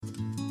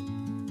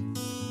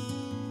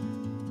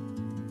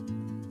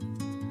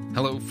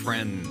Hello,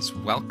 friends.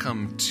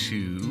 Welcome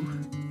to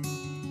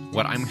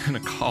what I'm going to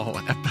call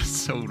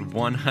episode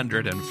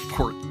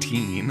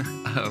 114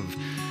 of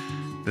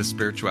the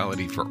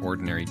Spirituality for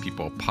Ordinary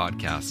People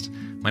podcast.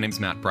 My name's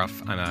Matt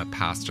Bruff. I'm a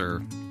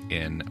pastor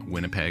in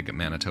Winnipeg,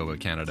 Manitoba,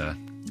 Canada,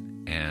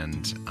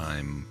 and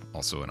I'm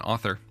also an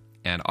author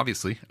and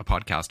obviously a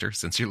podcaster,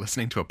 since you're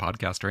listening to a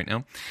podcast right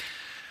now.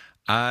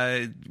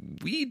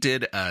 We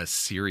did a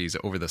series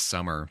over the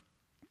summer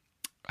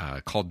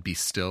called Be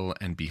Still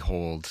and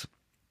Behold.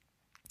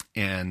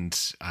 And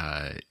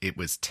it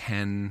was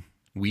 10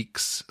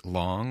 weeks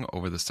long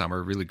over the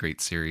summer, really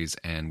great series.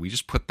 And we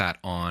just put that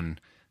on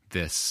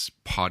this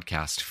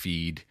podcast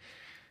feed.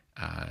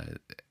 It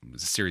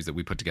was a series that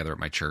we put together at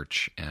my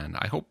church. And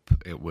I hope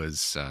it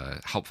was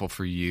helpful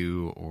for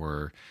you,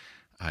 or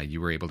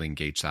you were able to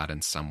engage that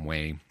in some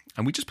way.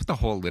 And we just put the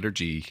whole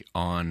liturgy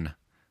on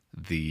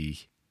the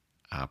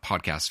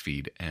podcast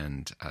feed.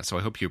 And so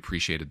I hope you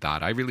appreciated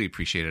that. I really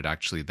appreciated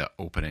actually the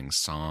opening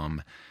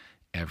psalm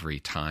every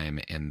time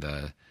in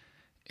the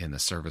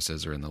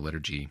services or in the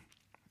liturgy.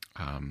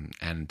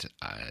 And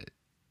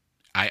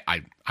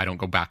I don't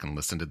go back and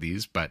listen to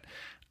these, but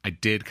I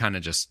did kind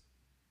of just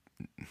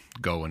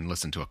go and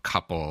listen to a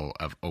couple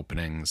of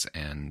openings,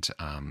 and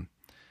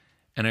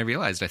I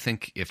realized, I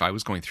think if I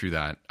was going through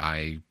that,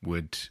 I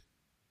would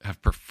have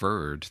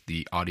preferred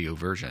the audio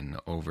version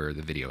over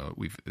the video.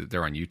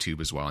 They're on YouTube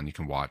as well, and you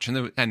can watch.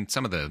 And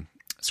some of the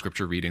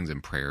scripture readings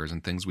and prayers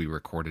and things we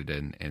recorded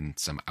in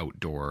some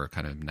outdoor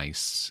kind of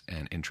nice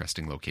and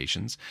interesting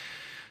locations.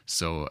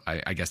 So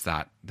I guess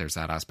that there's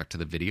that aspect to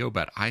the video,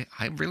 but I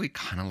really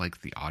kind of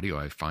like the audio.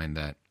 I find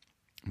that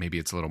maybe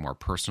it's a little more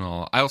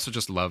personal. I also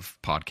just love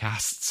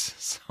podcasts.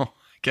 So I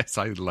guess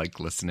I like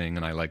listening,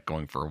 and I like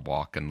going for a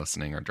walk and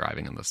listening, or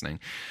driving and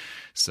listening.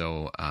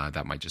 So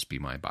that might just be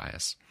my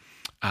bias.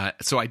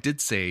 So I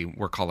did say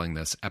we're calling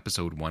this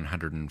episode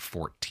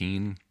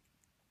 114.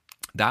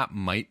 That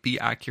might be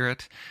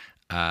accurate.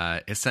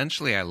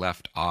 Essentially, I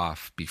left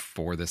off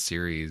before the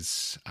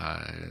series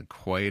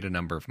quite a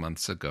number of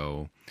months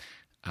ago.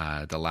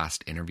 The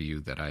last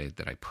interview that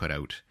I put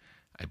out,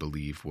 I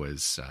believe,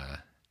 was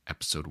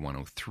episode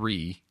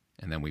 103,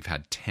 and then we've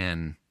had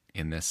 10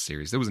 in this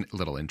series. There was a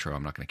little intro.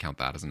 I'm not going to count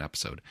that as an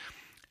episode.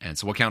 And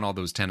so we'll count all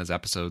those 10 as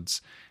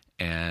episodes.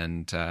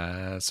 And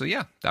so,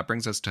 yeah, that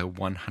brings us to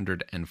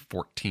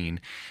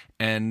 114.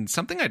 And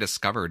something I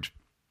discovered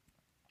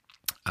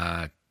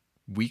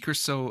week or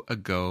so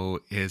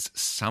ago is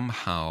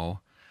somehow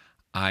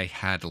I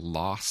had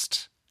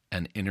lost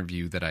an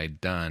interview that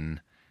I'd done,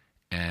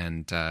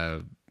 and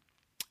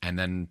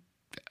then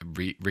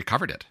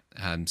recovered it.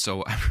 And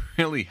so I'm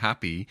really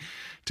happy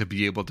to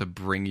be able to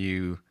bring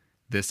you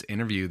this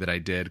interview that I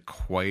did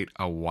quite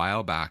a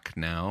while back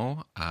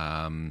now.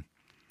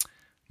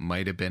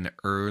 Might have been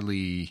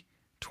early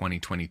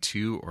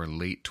 2022 or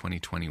late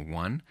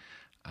 2021.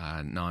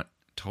 Not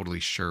totally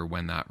sure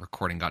when that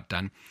recording got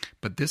done,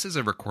 but this is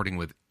a recording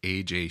with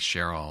AJ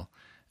Sherrill,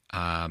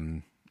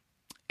 and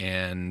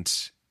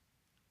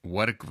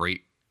what a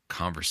great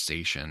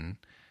conversation.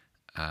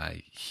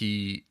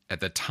 He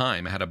at the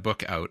time had a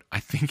book out. I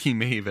think he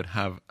may even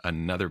have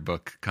another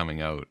book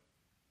coming out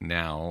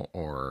now,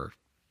 or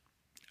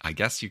I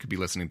guess you could be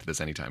listening to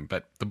this anytime,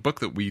 but the book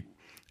that we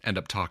end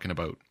up talking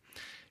about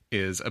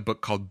is a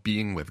book called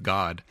Being with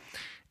God.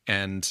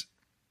 And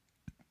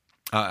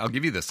I'll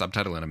give you the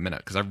subtitle in a minute,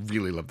 because I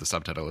really love the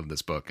subtitle of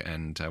this book,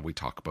 and we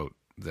talk about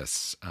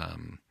this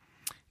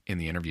in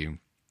the interview.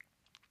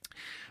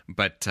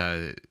 But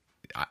I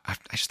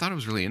just thought it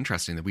was really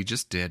interesting that we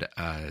just did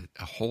a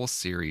whole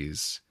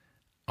series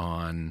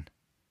on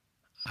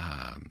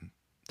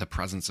the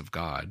presence of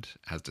God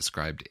as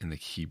described in the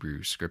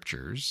Hebrew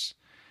Scriptures.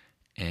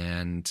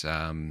 And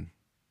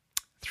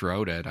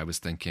throughout it, I was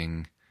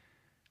thinking,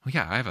 well,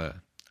 yeah, I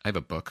have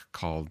a book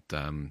called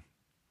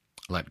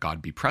Let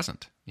God Be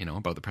Present,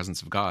 about the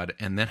presence of God.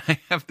 And then I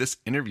have this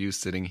interview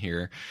sitting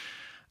here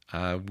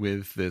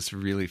with this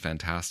really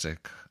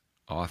fantastic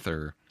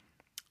author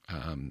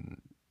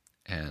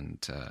and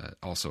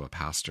also a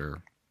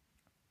pastor.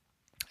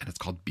 And it's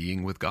called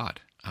Being with God,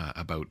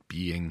 about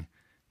being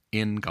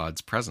in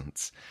God's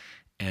presence.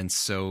 And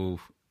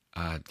so,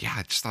 I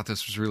just thought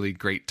this was really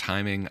great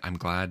timing. I'm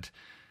glad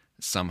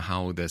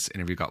somehow this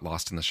interview got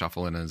lost in the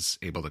shuffle and is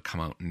able to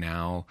come out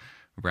now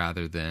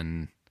rather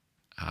than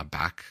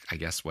back, I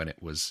guess, when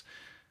it was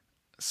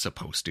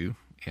supposed to,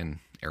 in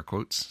air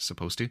quotes,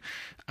 supposed to.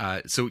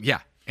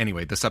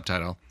 Anyway, the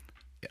subtitle,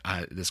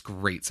 this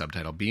great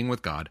subtitle, Being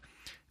with God,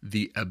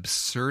 the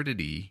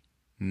absurdity,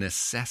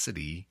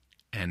 necessity,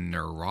 and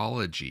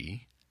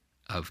neurology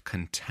of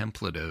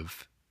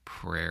contemplative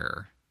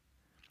prayer.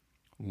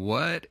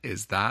 What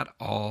is that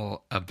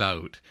all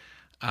about?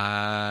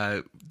 As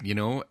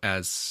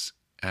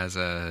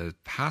a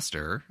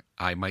pastor,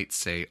 I might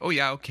say, oh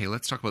yeah, okay,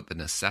 let's talk about the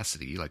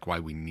necessity, like why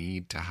we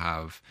need to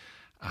have,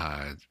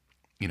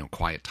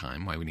 quiet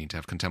time, why we need to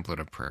have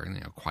contemplative prayer,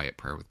 quiet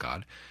prayer with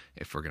God,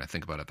 if we're going to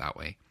think about it that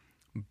way.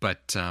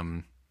 But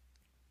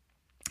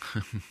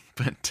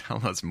But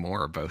tell us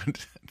more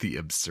about the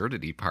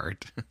absurdity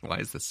part. Why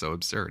is this so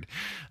absurd?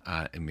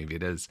 And maybe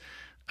it is.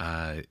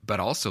 But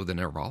also the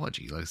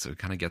neurology. Like, so it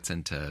kind of gets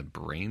into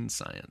brain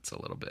science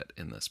a little bit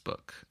in this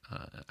book.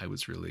 I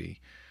was really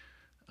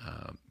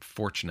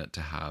fortunate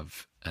to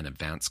have an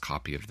advanced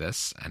copy of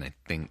this, and I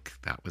think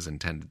that was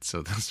intended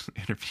so this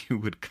interview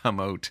would come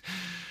out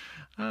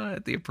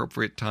at the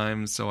appropriate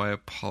time. So I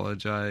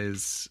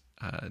apologize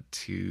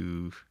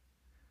to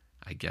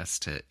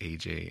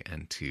AJ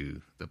and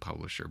to the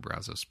publisher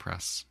Brazos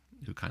Press,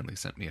 who kindly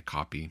sent me a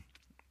copy.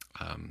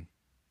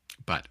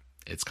 But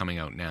it's coming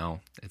out now.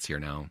 It's here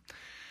now.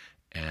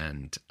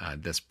 And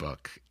this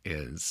book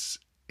it's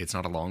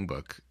not a long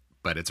book,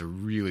 but it's a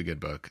really good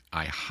book.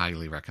 I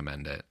highly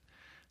recommend it.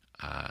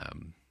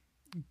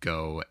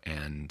 Go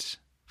and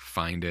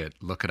find it,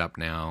 look it up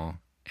now,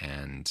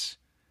 and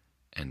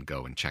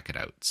go and check it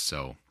out.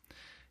 So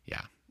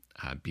yeah,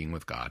 Being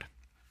with God.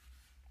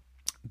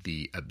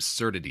 The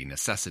absurdity,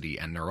 necessity,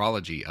 and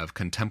neurology of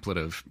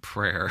contemplative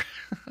prayer.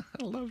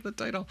 I love the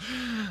title.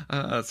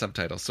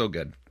 Subtitle, so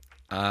good.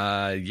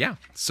 Yeah,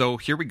 so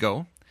here we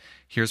go.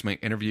 Here's my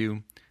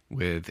interview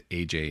with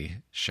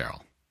AJ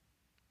Sherrill.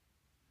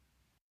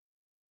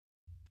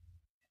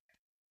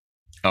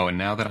 Oh, and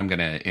now that I'm going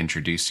to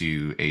introduce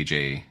you,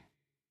 AJ,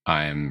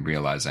 I'm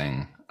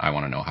realizing I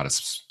want to know how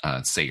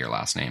to say your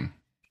last name.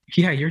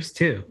 Yeah, yours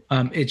too.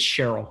 It's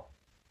Sherrill.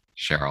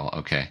 Sherrill,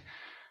 okay.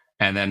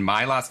 And then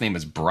my last name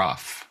is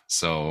Bruff.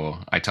 So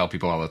I tell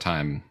people all the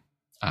time,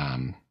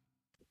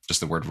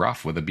 just the word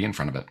rough with a B in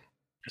front of it.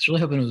 I was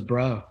really hoping it was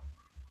bro.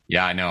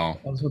 Yeah, I know.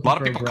 A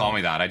lot of people call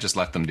me that. I just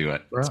let them do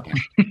it.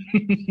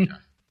 Yeah.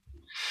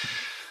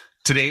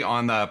 Today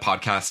on the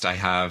podcast, I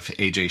have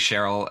AJ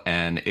Sherrill,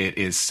 and it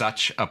is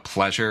such a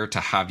pleasure to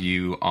have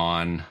you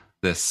on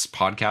this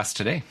podcast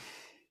today.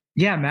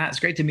 Yeah, Matt, it's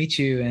great to meet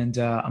you, and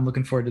I'm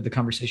looking forward to the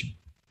conversation.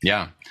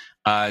 Yeah.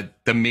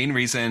 The main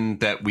reason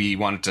that we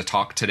wanted to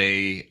talk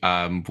today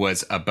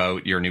was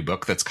about your new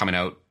book that's coming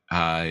out.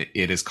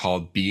 It is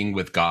called Being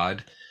with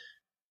God,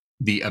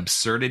 The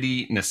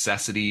Absurdity,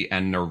 Necessity,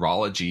 and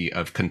Neurology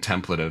of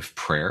Contemplative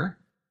Prayer.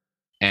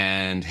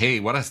 And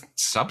hey, what a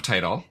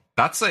subtitle.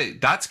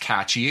 That's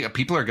catchy.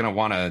 People are going to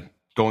want to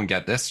go and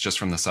get this just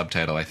from the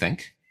subtitle, I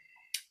think.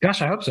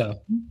 Gosh, I hope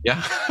so.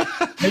 Yeah.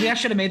 Maybe I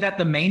should have made that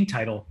the main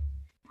title.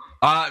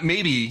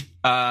 Maybe.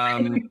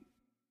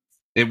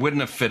 It wouldn't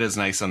have fit as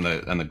nice on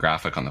the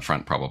graphic on the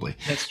front, probably.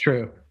 That's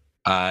true.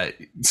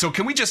 So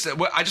can we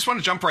I just want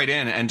to jump right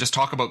in and just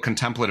talk about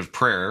contemplative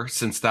prayer,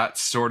 since that's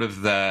sort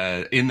of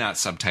in that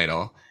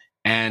subtitle,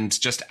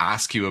 and just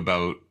ask you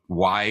about,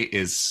 why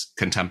is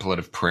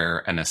contemplative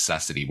prayer a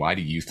necessity? Why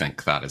do you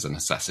think that is a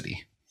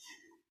necessity?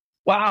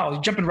 Wow,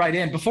 jumping right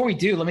in. Before we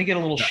do, let me get a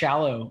little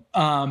shallow.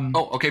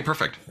 Okay,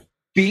 perfect.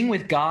 Being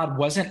with God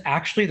wasn't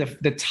actually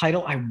the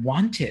title I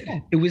wanted.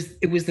 It was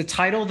the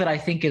title that I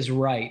think is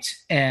right.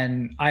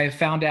 And I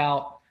found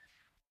out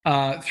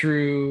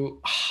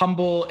through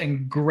humble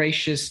and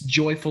gracious,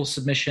 joyful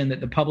submission that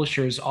the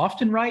publisher is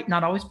often right,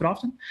 not always, but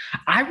often.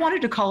 I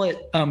wanted to call it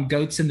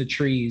Goats in the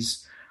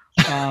Trees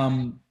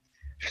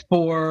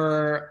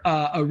for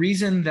a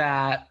reason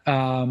that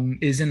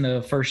is in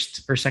the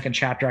first or second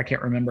chapter. I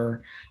can't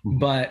remember,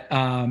 but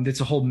it's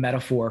a whole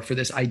metaphor for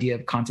this idea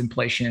of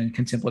contemplation,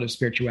 contemplative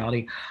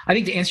spirituality. I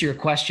think to answer your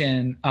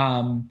question,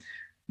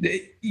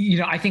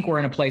 I think we're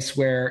in a place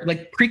where,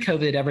 like,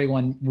 pre-COVID,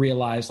 everyone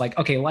realized, like,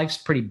 okay, life's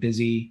pretty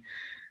busy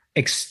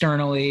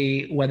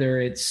externally, whether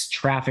it's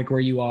traffic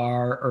where you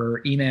are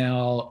or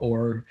email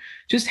or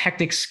just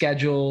hectic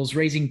schedules,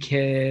 raising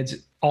kids,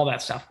 all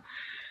that stuff.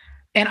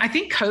 And I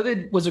think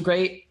COVID was a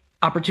great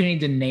opportunity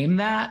to name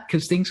that,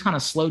 because things kind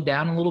of slowed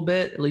down a little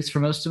bit, at least for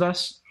most of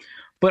us.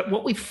 But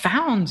what we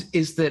found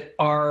is that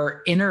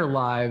our inner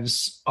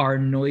lives are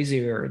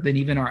noisier than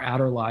even our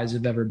outer lives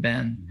have ever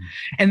been.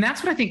 Mm-hmm. And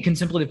that's what I think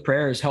contemplative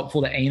prayer is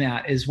helpful to aim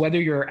at, is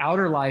whether your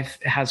outer life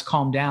has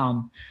calmed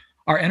down,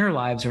 our inner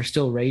lives are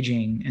still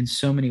raging in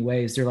so many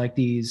ways. They're like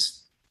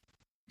these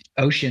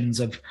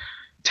oceans of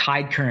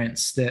tide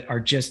currents that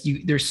are just,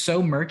 they're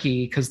so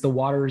murky because the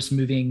water is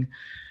moving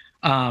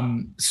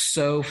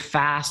so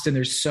fast, and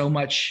there's so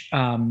much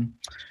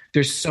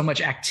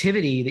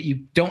activity that you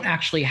don't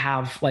actually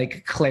have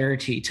like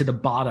clarity to the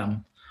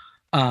bottom,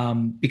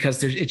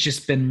 because it's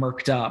just been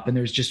murked up and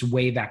there's just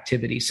wave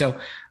activity. So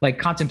like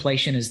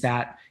contemplation is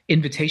that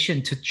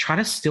invitation to try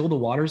to still the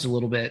waters a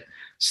little bit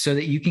so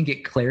that you can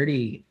get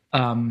clarity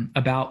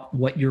about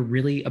what you're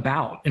really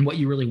about and what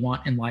you really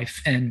want in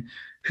life and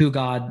who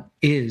God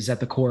is at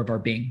the core of our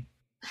being.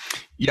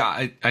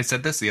 Yeah, I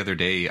said this the other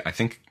day. I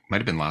think might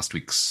have been last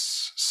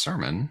week's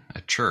sermon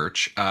at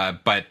church,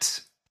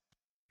 but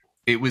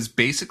it was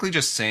basically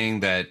just saying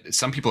that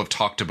some people have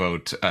talked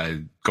about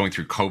going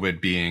through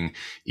COVID being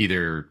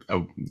either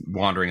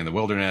wandering in the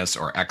wilderness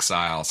or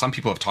exile. Some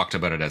people have talked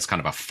about it as kind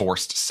of a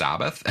forced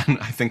Sabbath. And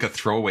I think a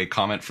throwaway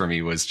comment for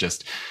me was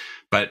just,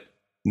 but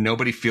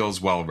nobody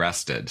feels well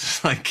rested.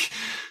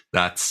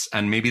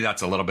 And maybe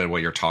that's a little bit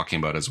what you're talking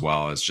about as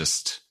well, is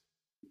just,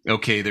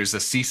 okay, there's a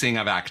ceasing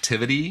of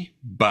activity,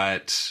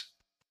 but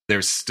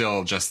there's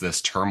still just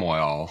this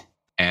turmoil.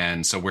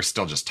 And so we're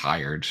still just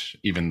tired,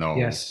 even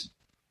though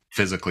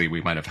physically we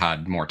might have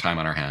had more time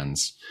on our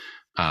hands.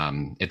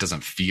 It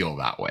doesn't feel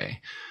that way.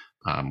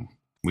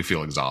 We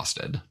feel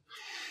exhausted.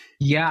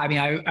 Yeah, I mean,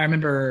 I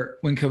remember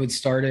when COVID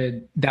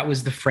started, that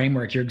was the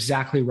framework. You're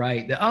exactly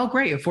right. Oh,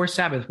 great, a fourth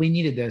Sabbath. We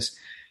needed this.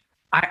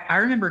 I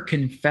remember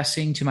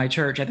confessing to my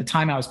church. At the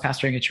time, I was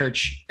pastoring a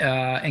church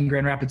in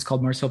Grand Rapids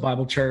called Mars Hill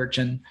Bible Church.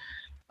 And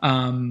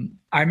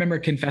I remember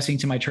confessing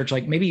to my church,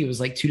 like maybe it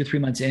was like 2 to 3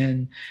 months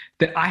in,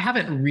 that I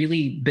haven't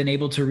really been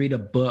able to read a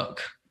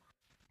book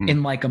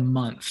in like a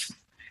month.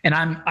 And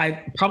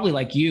I probably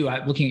like you,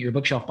 looking at your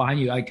bookshelf behind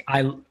you,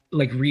 I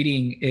like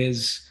reading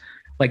is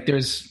like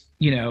there's,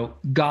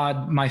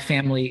 God, my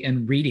family,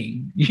 and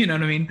reading, you know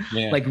what I mean?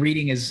 Yeah. Like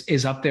reading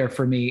is up there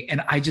for me.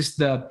 And I just,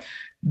 the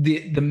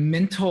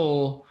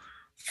mental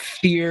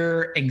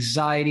fear,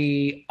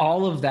 anxiety,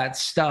 all of that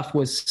stuff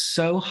was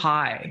so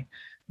high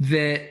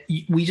that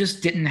we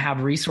just didn't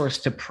have resource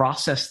to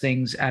process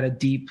things at a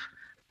deep,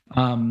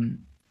 at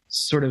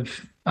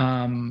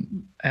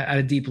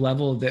a deep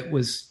level that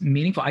was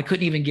meaningful. I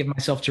couldn't even give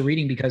myself to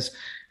reading because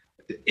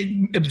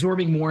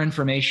absorbing more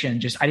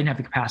information, I didn't have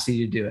the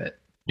capacity to do it.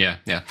 Yeah.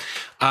 Yeah.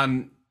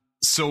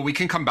 So we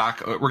can come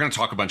back. We're going to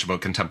talk a bunch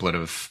about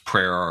contemplative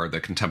prayer or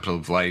the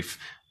contemplative life.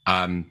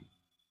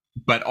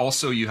 But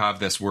also you have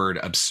this word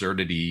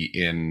absurdity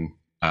in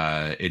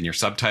your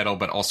subtitle,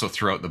 but also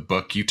throughout the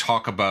book, you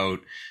talk about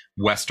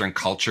Western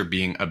culture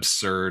being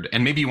absurd.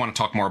 And maybe you want to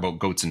talk more about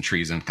goats and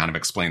trees and kind of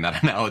explain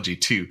that analogy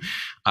too.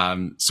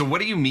 So what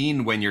do you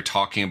mean when you're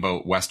talking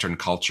about Western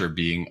culture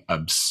being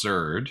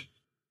absurd?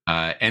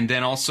 And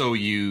then also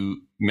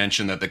you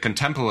mentioned that the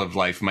contemplative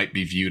life might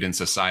be viewed in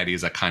society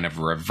as a kind of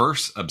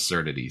reverse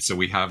absurdity. So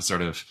we have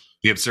sort of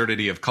the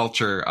absurdity of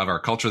our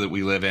culture that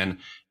we live in.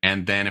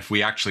 And then if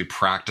we actually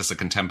practice a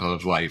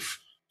contemplative life,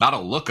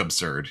 that'll look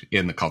absurd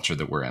in the culture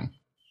that we're in.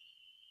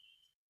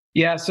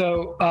 Yeah,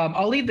 so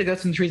I'll leave the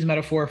guts and trees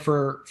metaphor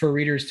for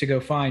readers to go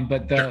find.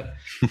 But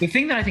the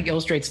thing that I think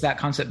illustrates that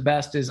concept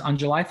best is on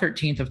July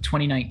 13th of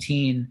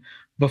 2019,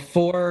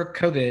 before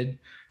COVID,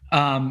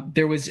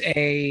 there was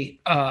a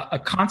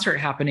concert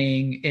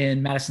happening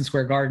in Madison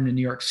Square Garden in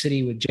New York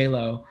City with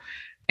J-Lo.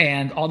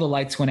 And all the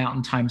lights went out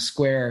in Times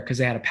Square because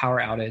they had a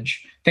power outage.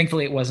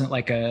 Thankfully, it wasn't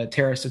like a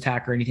terrorist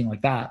attack or anything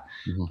like that.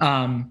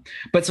 Mm-hmm.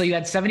 But so you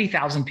had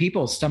 70,000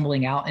 people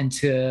stumbling out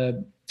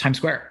into Times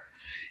Square.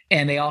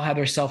 And they all had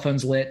their cell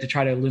phones lit to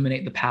try to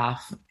illuminate the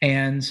path.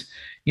 And,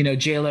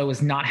 J-Lo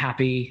was not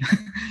happy.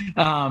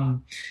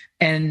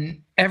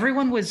 And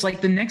everyone was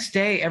like, the next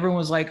day, everyone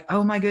was like,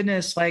 oh my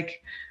goodness,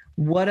 like,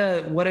 what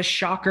a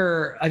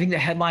shocker. I think the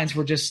headlines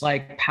were just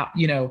like,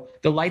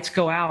 the lights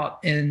go out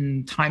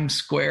in Times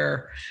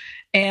Square.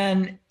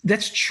 And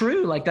that's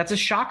true. Like, that's a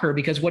shocker,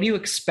 because what do you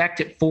expect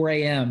at 4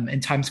 a.m.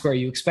 in Times Square?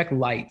 You expect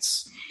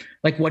lights.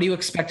 Like, what do you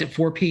expect at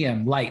 4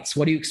 p.m.? Lights.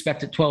 What do you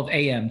expect at 12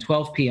 a.m.,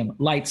 12 p.m.?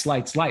 Lights,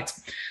 lights, lights.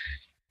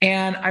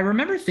 And I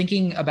remember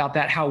thinking about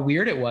that, how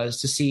weird it was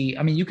to see.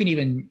 I mean, you can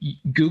even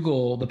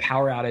Google the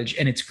power outage,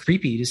 and it's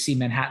creepy to see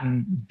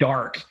Manhattan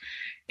dark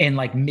in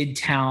like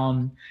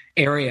Midtown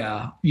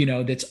area,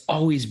 that's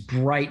always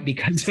bright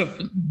because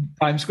of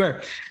Times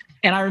Square.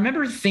 And I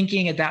remember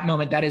thinking at that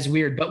moment, that is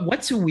weird. But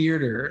what's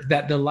weirder,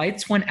 that the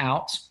lights went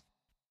out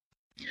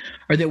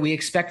or that we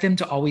expect them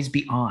to always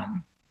be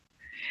on?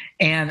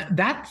 And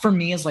that for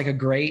me is like a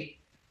great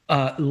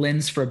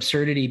lens for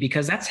absurdity,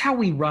 because that's how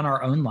we run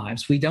our own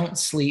lives. We don't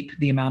sleep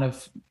the amount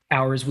of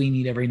hours we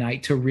need every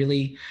night to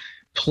really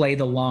play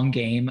the long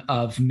game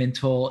of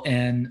mental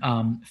and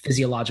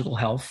physiological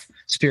health,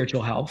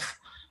 spiritual health.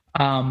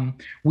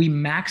 We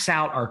max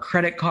out our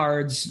credit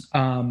cards.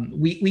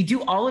 We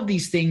do all of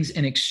these things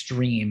in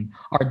extreme.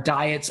 Our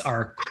diets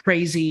are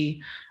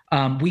crazy.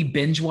 We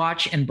binge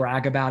watch and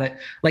brag about it.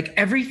 Like,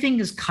 everything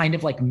is kind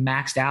of like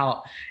maxed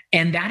out.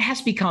 And that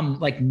has become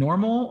like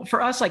normal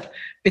for us. Like,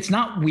 it's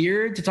not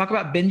weird to talk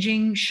about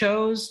binging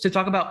shows, to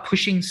talk about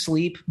pushing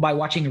sleep by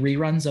watching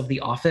reruns of The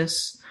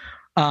Office.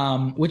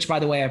 Which, by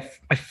the way,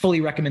 I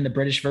fully recommend the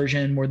British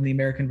version more than the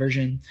American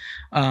version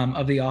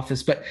of The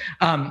Office. But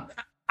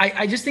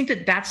I just think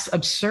that that's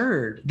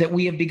absurd, that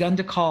we have begun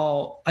to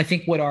call, I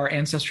think, what our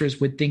ancestors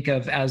would think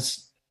of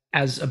as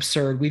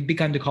absurd. We've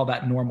begun to call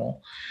that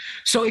normal.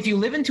 So if you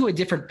live into a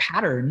different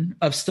pattern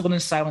of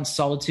stillness, silence,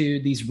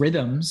 solitude, these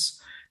rhythms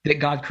that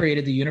God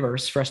created the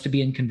universe for us to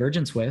be in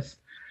convergence with,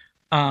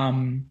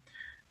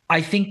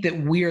 I think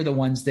that we are the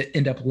ones that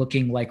end up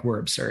looking like we're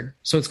absurd.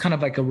 So it's kind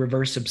of like a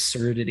reverse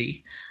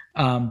absurdity,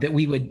 that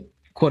we would,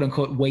 quote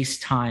unquote,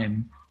 waste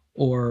time,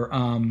 or,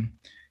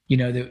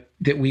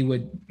 that we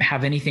would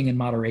have anything in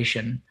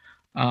moderation.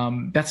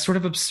 That's sort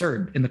of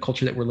absurd in the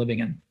culture that we're living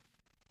in.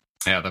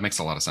 Yeah, that makes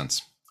a lot of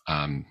sense.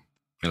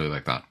 Really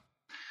like that.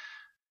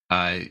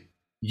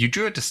 You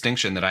drew a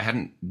distinction that I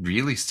hadn't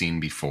really seen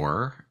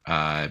before,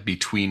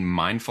 between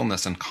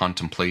mindfulness and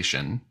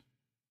contemplation.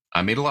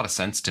 Made a lot of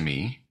sense to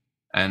me.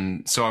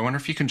 And so I wonder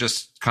if you can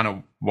just kind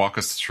of walk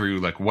us through,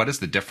 like, what is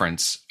the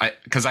difference?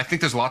 Because I think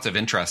there's lots of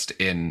interest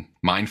in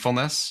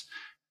mindfulness,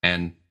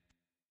 and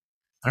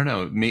I don't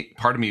know.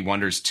 Part of me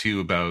wonders too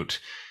about,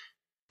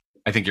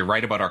 I think you're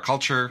right about our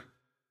culture,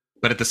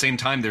 but at the same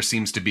time, there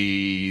seems to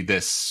be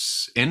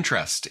this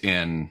interest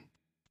in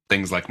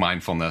things like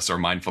mindfulness or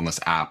mindfulness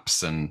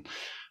apps and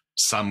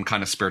some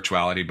kind of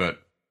spirituality, but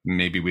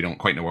maybe we don't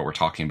quite know what we're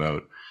talking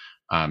about.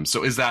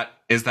 So is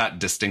that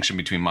distinction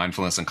between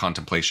mindfulness and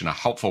contemplation a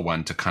helpful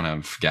one to kind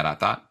of get at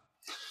that?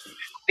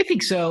 I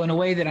think so, in a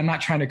way that I'm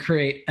not trying to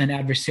create an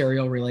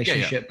adversarial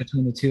relationship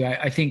between the two.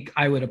 I think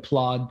I would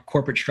applaud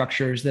corporate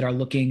structures that are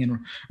looking and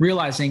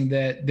realizing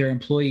that their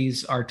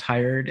employees are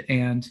tired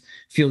and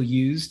feel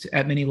used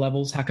at many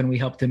levels. How can we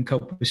help them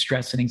cope with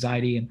stress and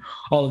anxiety and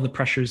all of the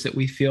pressures that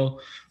we feel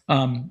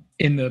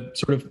in the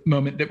sort of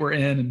moment that we're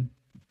in? And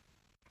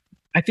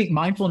I think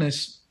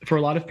mindfulness for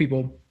a lot of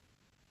people,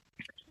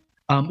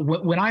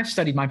 when I've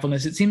studied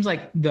mindfulness, it seems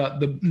like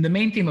the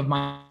main theme of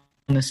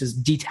mindfulness is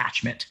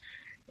detachment.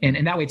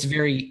 And that way it's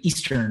very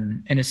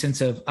Eastern in a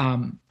sense of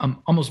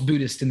almost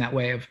Buddhist in that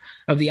way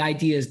of the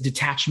ideas,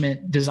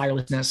 detachment,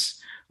 desirelessness,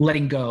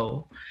 letting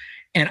go.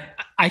 And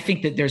I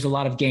think that there's a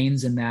lot of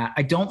gains in that.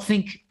 I don't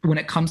think when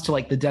it comes to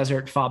like the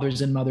desert fathers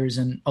and mothers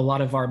and a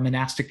lot of our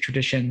monastic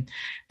tradition,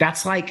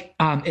 that's like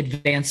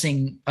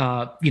advancing,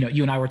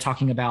 you and I were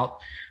talking about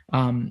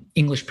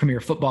English Premier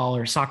Football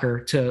or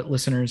soccer to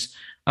listeners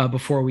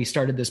before we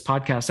started this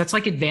podcast. That's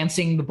like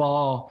advancing the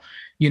ball,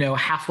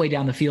 halfway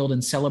down the field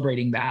and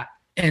celebrating that.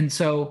 And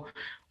so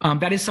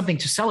that is something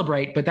to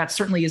celebrate, but that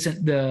certainly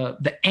isn't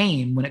the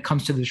aim when it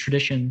comes to the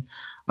tradition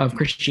of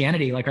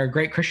Christianity. Like our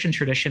great Christian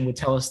tradition would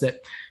tell us that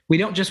we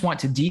don't just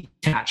want to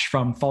detach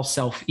from false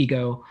self,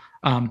 ego,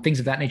 things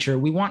of that nature.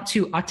 We want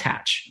to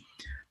attach.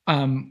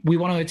 We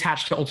want to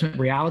attach to ultimate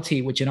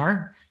reality, which in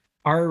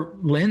our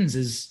lens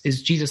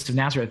is Jesus of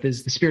Nazareth,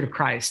 is the Spirit of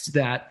Christ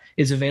that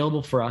is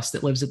available for us,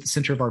 that lives at the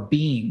center of our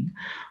being.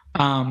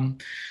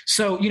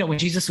 So, when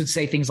Jesus would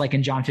say things like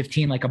in John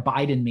 15, like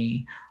abide in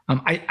me,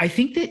 I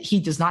think that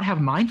he does not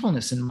have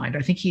mindfulness in mind.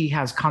 I think he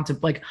has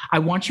like, I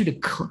want you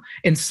to,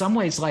 in some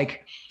ways,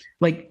 like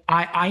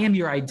I am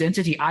your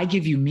identity. I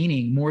give you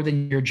meaning more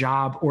than your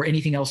job or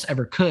anything else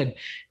ever could.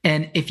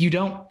 And if you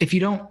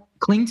don't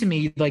cling to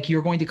me, like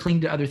you're going to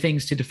cling to other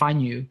things to define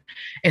you.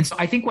 And so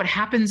I think what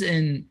happens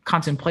in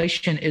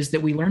contemplation is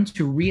that we learn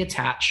to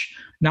reattach,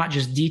 not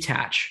just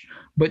detach,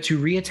 but to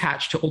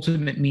reattach to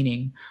ultimate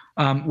meaning,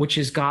 which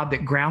is God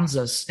that grounds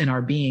us in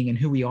our being and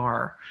who we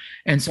are.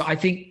 And so I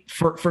think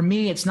for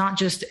me, it's not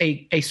just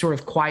a sort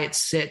of quiet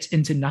sit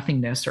into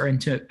nothingness or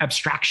into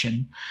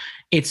abstraction.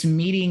 It's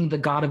meeting the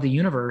God of the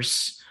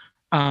universe,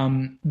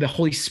 the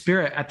Holy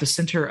Spirit at the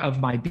center of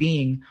my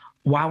being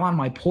while on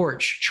my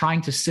porch,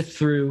 trying to sift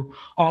through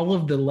all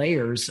of the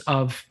layers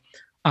of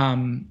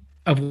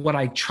what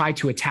I try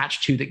to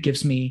attach to that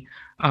gives me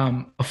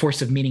a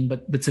force of meaning,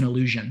 but that's an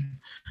illusion.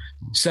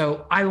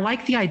 So I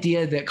like the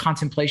idea that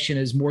contemplation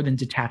is more than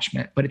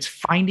detachment, but it's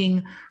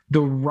finding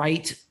the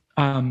right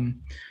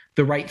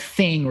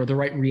thing or the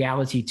right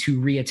reality to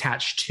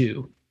reattach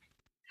to.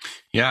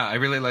 Yeah, I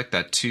really like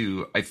that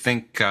too. I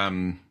think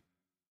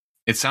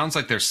it sounds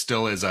like there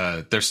still is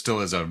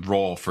a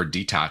role for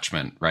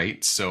detachment,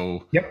 right?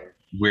 So yep.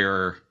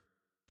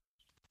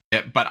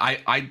 But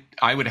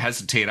I would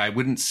hesitate. I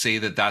wouldn't say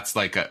that that's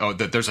like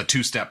that there's a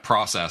 2-step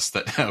process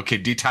that, okay,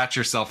 detach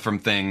yourself from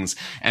things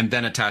and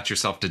then attach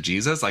yourself to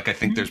Jesus. Like I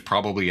think there's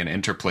probably an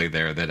interplay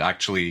there that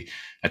actually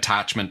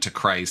attachment to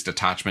Christ,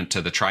 attachment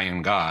to the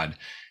triune God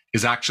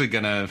is actually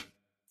going to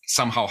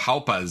somehow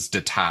help us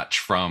detach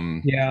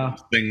from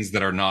things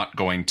that are not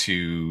going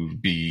to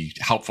be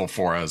helpful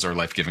for us or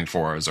life-giving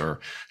for us or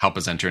help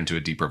us enter into a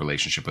deeper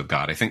relationship with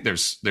God. I think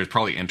there's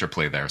probably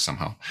interplay there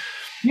somehow.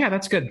 Yeah,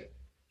 that's good.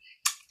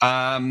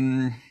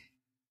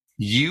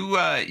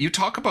 You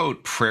talk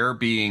about prayer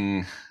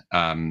being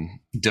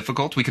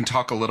difficult. We can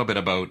talk a little bit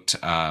about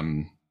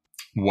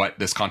what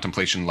this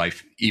contemplation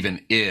life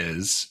even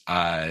is.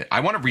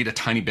 I want to read a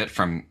tiny bit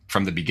from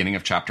the beginning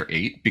of chapter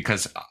 8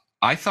 because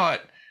I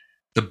thought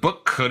the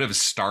book could have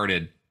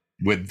started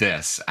with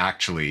this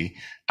actually,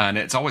 and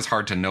it's always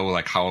hard to know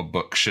like how a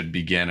book should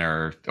begin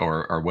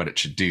or what it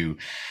should do.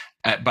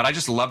 But I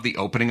just love the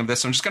opening of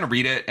this. So I'm just going to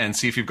read it and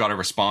see if you've got a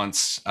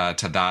response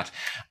to that.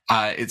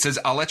 It says,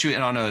 I'll let you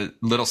in on a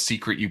little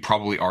secret you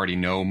probably already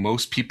know.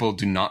 Most people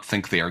do not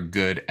think they are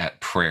good at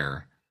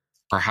prayer.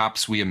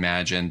 Perhaps we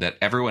imagine that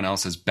everyone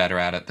else is better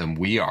at it than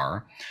we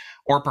are.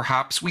 Or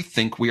perhaps we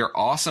think we are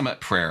awesome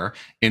at prayer,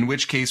 in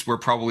which case we're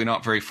probably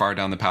not very far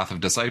down the path of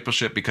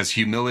discipleship because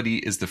humility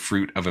is the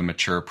fruit of a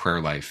mature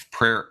prayer life.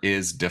 Prayer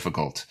is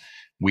difficult.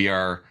 We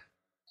are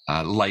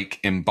like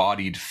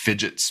embodied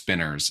fidget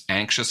spinners,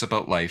 anxious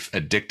about life,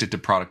 addicted to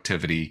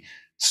productivity,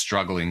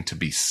 struggling to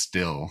be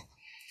still.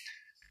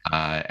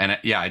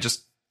 I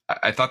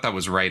thought that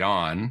was right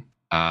on.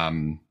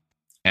 And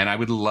I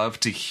would love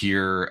to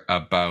hear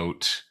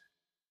about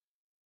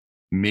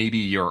maybe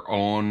your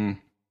own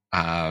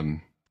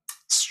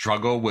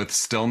struggle with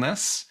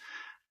stillness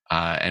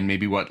and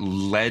maybe what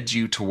led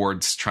you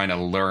towards trying to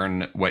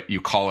learn what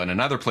you call in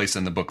another place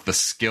in the book, the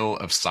skill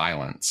of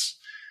silence.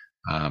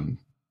 Can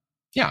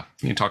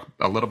you talk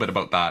a little bit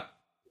about that?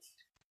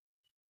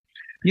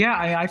 Yeah,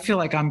 I feel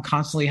like I'm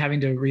constantly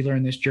having to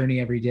relearn this journey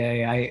every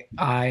day.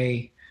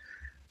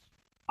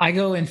 I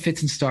go in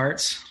fits and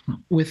starts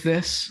with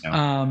this.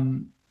 Yeah.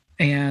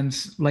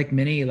 And like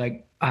many,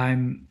 like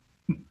I'm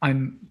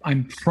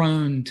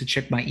prone to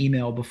check my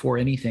email before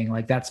anything.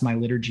 Like that's my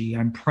liturgy.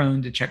 I'm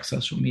prone to check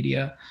social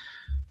media.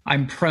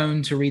 I'm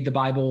prone to read the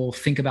Bible,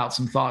 think about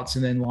some thoughts,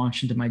 and then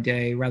launch into my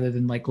day rather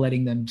than like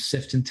letting them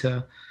sift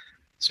into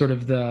sort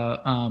of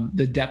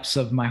the depths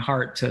of my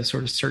heart to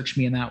sort of search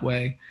me in that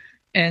way.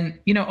 And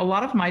you know, a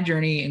lot of my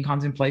journey in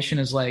contemplation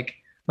is like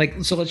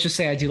so. Let's just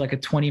say I do like a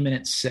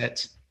 20-minute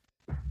sit.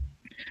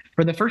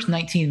 For the first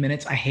 19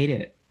 minutes, I hate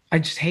it. I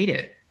just hate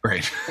it.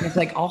 Right. And it's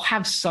like I'll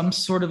have some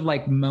sort of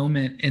like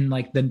moment in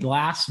like the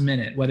last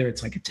minute, whether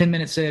it's like a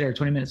 10-minute sit or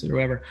 20 minutes sit or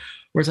whatever,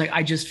 where it's like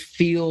I just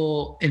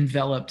feel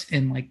enveloped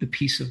in like the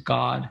peace of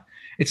God.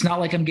 It's not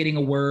like I'm getting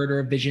a word or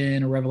a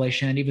vision or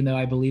revelation, even though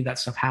I believe that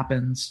stuff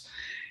happens.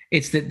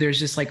 It's that there's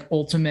this like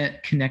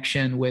ultimate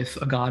connection with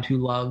a God who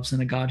loves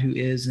and a God who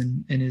is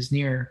and is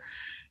near.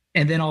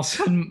 And then all of a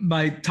sudden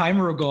my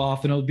timer will go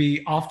off and it'll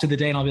be off to the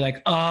day and I'll be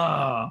like,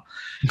 oh,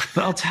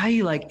 but I'll tell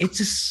you, like, it's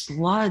a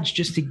sludge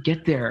just to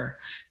get there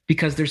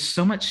because there's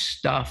so much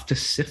stuff to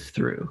sift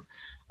through.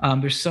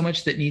 There's so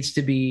much that needs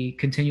to be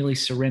continually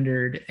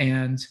surrendered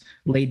and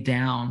laid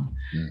down.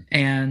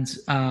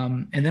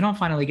 Mm. And then I'll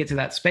finally get to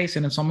that space.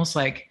 And it's almost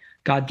like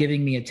God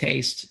giving me a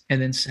taste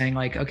and then saying,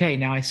 like, okay,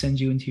 now I send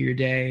you into your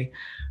day.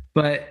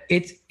 But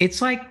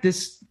it's like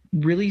this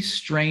really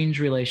strange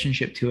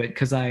relationship to it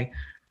because I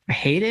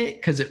hate it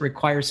because it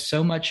requires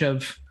so much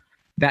of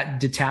that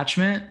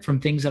detachment from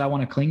things that I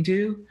want to cling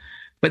to.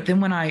 But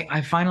then when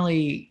I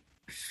finally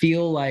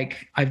feel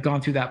like I've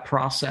gone through that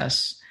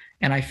process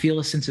and I feel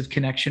a sense of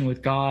connection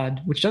with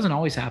God, which doesn't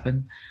always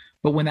happen,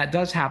 but when that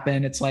does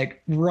happen, it's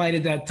like right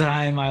at that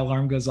time my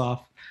alarm goes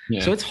off.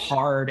 Yeah. So it's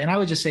hard. And I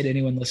would just say to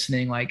anyone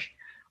listening, like,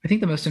 I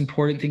think the most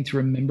important thing to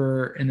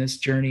remember in this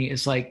journey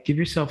is like, give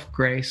yourself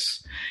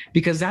grace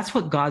because that's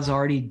what God's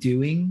already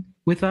doing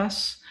with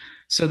us.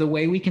 So the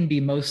way we can be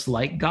most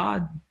like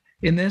God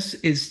in this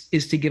is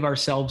to give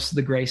ourselves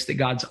the grace that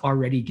God's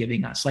already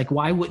giving us. Like,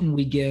 why wouldn't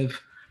we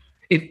give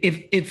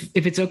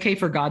if it's okay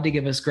for God to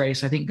give us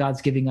grace? I think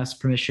God's giving us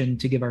permission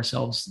to give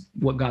ourselves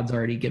what God's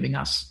already giving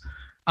us.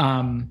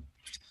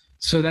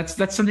 So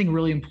that's something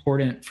really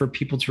important for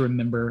people to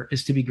remember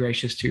is to be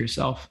gracious to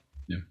yourself.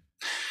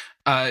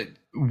 Yeah.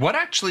 What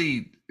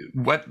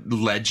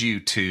led you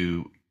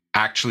to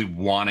actually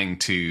wanting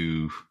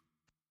to,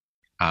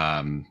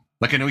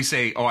 like I know you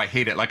say, oh, I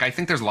hate it. Like I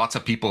think there's lots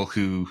of people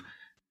who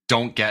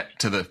don't get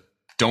to the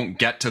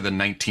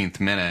 19th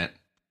minute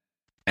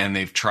and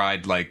they've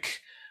tried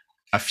like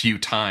a few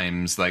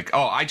times, like,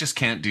 oh, I just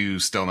can't do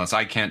stillness.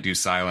 I can't do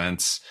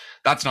silence.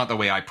 That's not the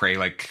way I pray.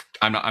 Like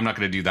I'm not going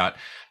to do that.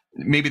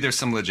 Maybe there's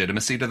some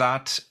legitimacy to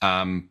that.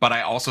 But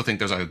I also think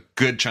there's a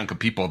good chunk of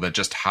people that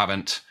just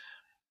haven't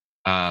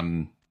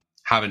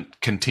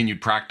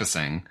continued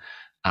practicing,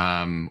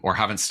 or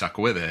haven't stuck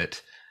with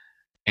it.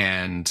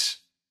 And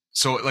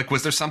so like,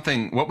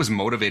 what was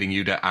motivating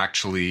you to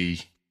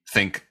actually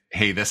think,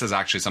 hey, this is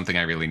actually something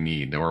I really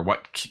need, or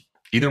what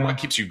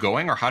keeps you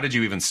going, or how did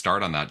you even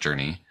start on that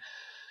journey?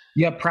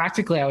 Yeah,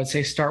 practically, I would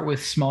say start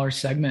with smaller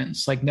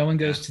segments. Like no one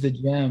goes to the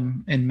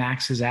gym and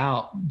maxes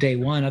out day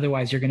one.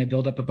 Otherwise, you're going to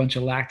build up a bunch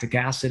of lactic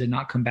acid and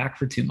not come back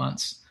for 2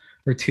 months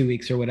or 2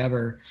 weeks or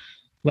whatever.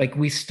 Like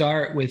we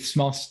start with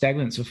small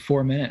segments of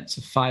 4 minutes,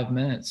 of 5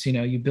 minutes. You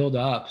know, you build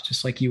up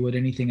just like you would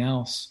anything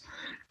else.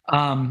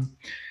 And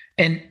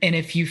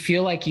if you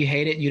feel like you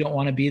hate it, you don't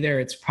want to be there,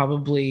 it's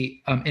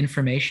probably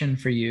information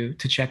for you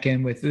to check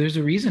in with. There's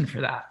a reason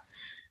for that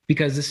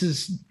because this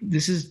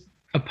is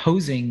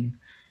opposing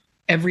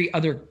every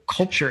other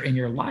culture in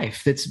your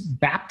life that's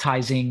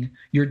baptizing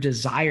your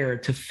desire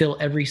to fill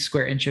every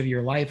square inch of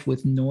your life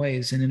with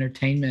noise and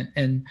entertainment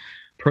and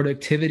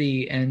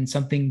productivity and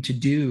something to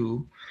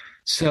do.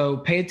 So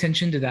pay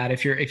attention to that.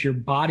 If your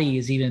body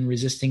is even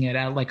resisting it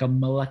at like a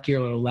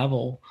molecular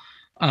level,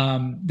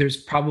 there's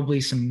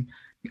probably some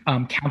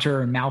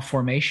counter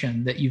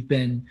malformation that you've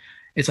been.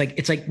 It's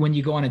like when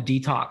you go on a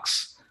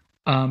detox,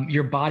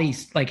 your body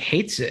like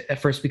hates it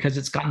at first because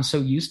it's gotten so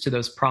used to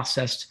those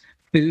processed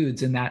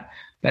foods and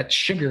that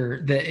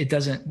sugar that it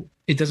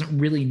doesn't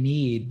really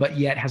need, but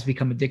yet has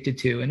become addicted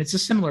to. And it's a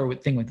similar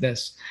thing with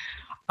this.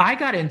 I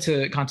got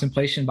into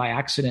contemplation by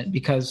accident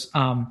because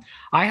I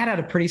had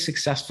a pretty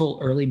successful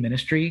early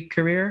ministry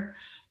career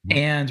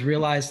and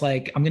realized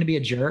like I'm going to be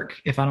a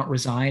jerk if I don't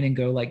resign and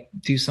go like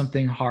do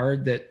something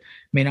hard that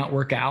may not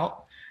work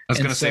out. I was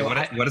going to say, what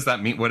does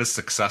that mean? What is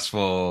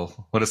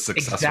successful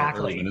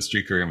exactly. early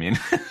ministry career mean?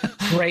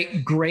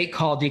 Great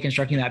call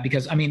deconstructing that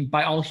because I mean,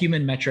 by all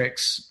human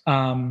metrics,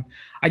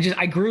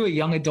 I grew a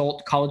young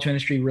adult college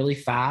ministry really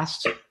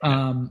fast.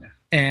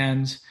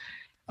 And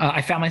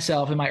I found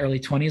myself in my early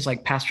 20s,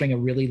 like pastoring a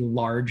really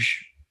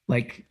large,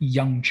 like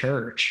young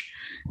church.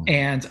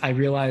 And I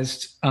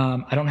realized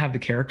I don't have the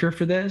character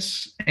for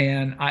this.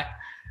 And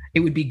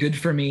it would be good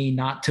for me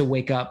not to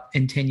wake up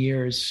in 10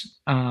 years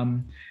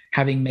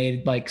having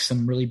made like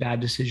some really bad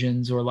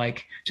decisions or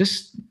like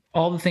just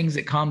all the things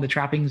that come, the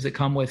trappings that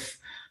come with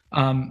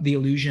the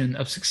illusion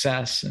of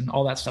success and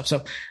all that stuff.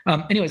 So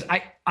anyways,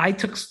 I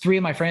took 3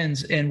 of my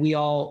friends and we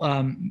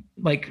all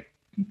like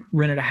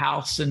rented a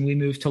house and we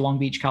moved to Long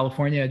Beach,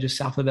 California, just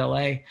south of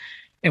LA.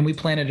 And we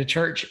planted a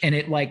church, and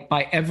it, like,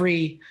 by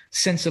every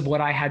sense of what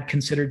I had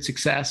considered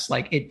success,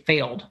 like, it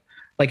failed.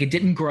 Like, it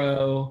didn't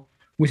grow.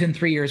 Within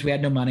 3 years, we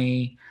had no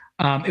money.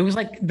 It was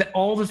like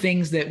all the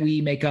things that we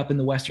make up in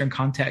the Western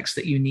context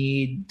that you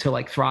need to,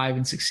 like, thrive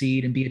and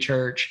succeed and be a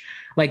church.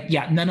 Like,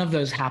 yeah, none of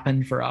those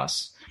happened for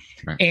us.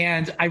 Right.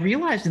 And I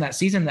realized in that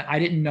season that I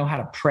didn't know how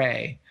to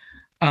pray,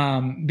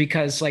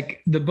 because,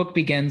 like, the book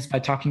begins by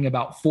talking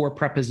about 4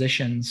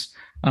 prepositions.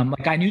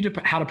 Like, I knew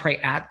how to pray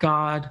at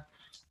God.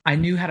 I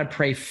knew how to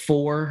pray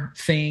for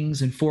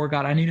things and for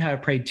God. I knew how to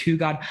pray to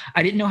God.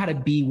 I didn't know how to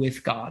be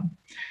with God.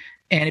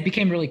 And it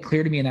became really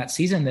clear to me in that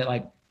season that,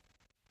 like,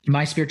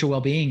 my spiritual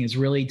well-being is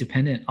really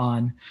dependent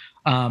on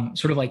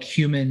sort of like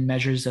human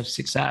measures of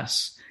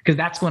success, because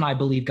that's when I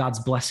believe God's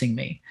blessing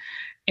me.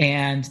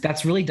 And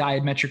that's really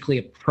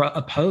diametrically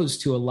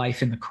opposed to a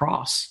life in the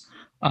cross,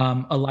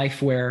 a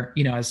life where,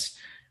 you know,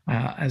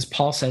 as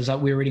Paul says,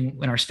 we were reading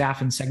in our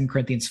staff in 2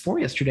 Corinthians 4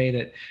 yesterday,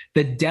 that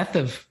the death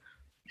of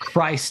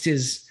Christ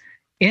is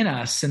in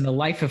us and the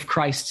life of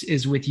Christ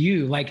is with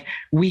you. Like,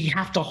 we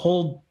have to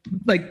hold,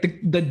 like,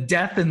 the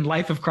death and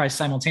life of Christ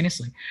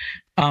simultaneously.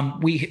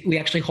 We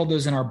actually hold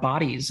those in our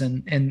bodies,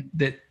 and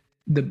that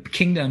the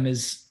kingdom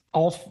is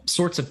all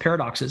sorts of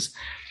paradoxes.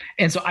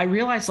 And so I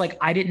realized, like,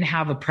 I didn't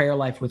have a prayer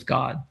life with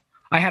God.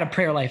 I had a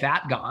prayer life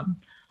at God,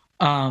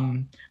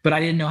 but I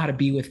didn't know how to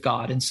be with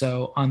God. And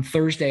so on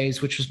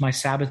Thursdays, which was my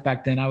Sabbath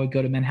back then, I would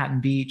go to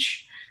Manhattan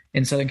Beach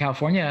in Southern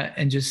California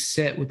and just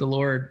sit with the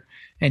Lord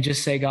and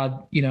just say,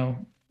 God, you know,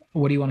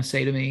 what do you want to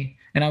say to me?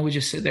 And I would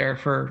just sit there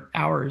for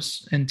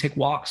hours and take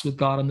walks with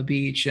God on the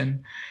beach.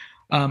 And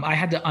I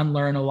had to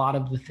unlearn a lot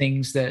of the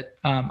things that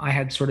I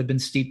had sort of been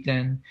steeped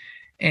in,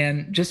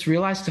 and just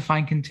realize to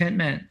find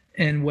contentment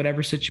in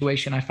whatever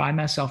situation I find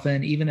myself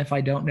in. Even if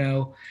I don't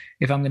know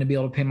if I'm going to be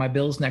able to pay my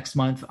bills next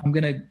month, I'm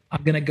going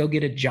to go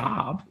get a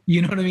job.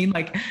 You know what I mean?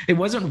 Like, it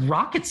wasn't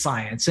rocket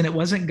science, and it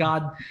wasn't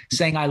God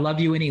saying, I love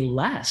you any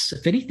less.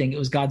 If anything, it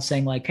was God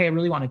saying, like, hey, I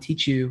really want to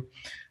teach you,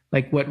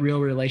 like, what real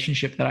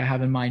relationship that I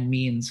have in mind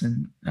means.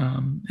 And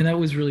that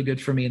was really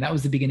good for me. And that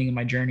was the beginning of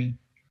my journey.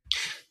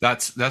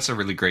 That's a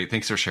really great,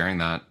 thanks for sharing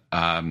that.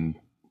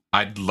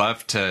 I'd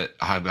love to,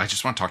 I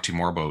just want to talk to you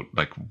more about,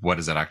 like, what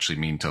does it actually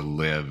mean to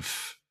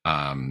live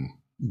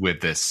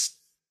with this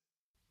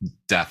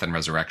death and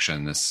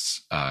resurrection,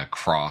 this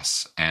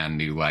cross and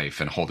new life,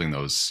 and holding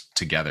those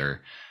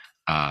together.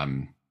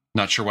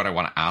 Not sure what I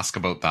want to ask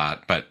about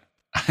that, but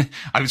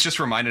I was just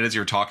reminded as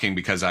you were talking,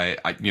 because I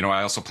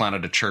also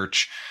planted a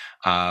church.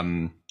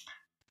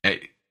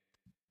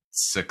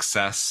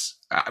 Success,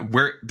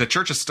 where the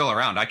church is still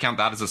around, I count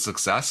that as a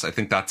success. I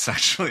think that's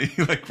actually,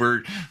 like,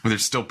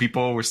 there's still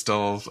people, we're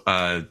still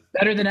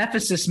better than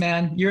Ephesus,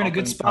 man. You're in a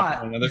good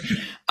spot.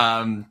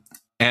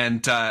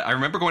 And I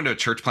remember going to a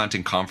church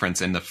planting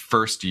conference in the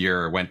first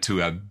year. Went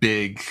to a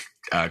big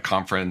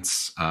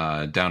conference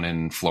down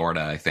in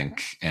Florida, I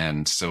think,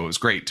 and so it was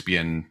great to be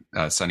in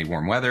sunny,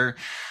 warm weather.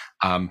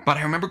 But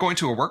I remember going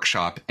to a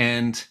workshop,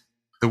 and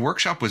the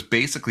workshop was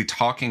basically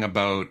talking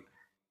about,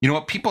 you know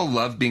what, people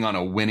love being on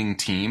a winning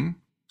team.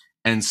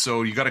 And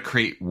so you got to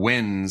create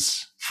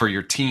wins for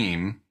your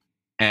team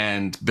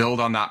and build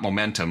on that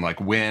momentum, like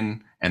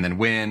win and then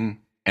win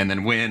and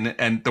then win.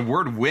 And the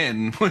word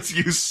win was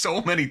used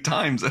so many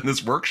times in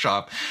this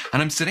workshop.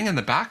 And I'm sitting in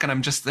the back and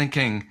I'm just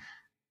thinking,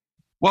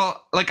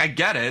 well, like, I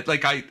get it.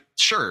 Like,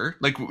 sure,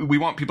 like, we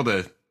want people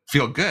to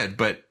feel good,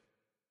 but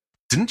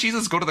didn't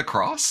Jesus go to the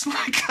cross?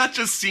 Like, that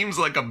just seems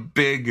like a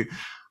big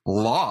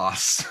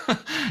loss.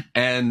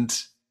 And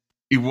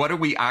what do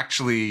we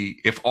actually,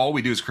 if all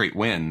we do is create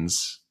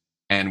wins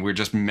and we're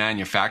just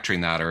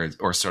manufacturing that,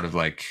 or sort of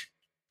like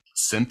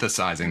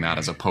synthesizing that,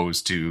 as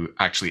opposed to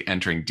actually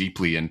entering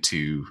deeply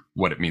into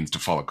what it means to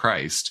follow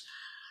Christ,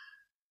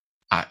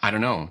 I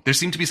don't know. There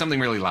seemed to be something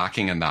really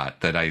lacking in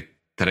that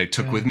I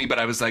took with me, but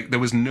I was like, there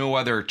was no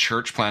other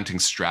church planting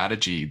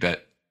strategy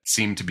that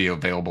seemed to be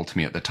available to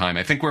me at the time.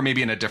 I think we're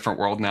maybe in a different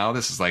world now.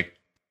 This is like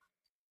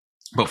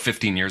about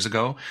 15 years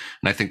ago.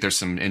 And I think there's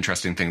some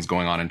interesting things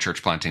going on in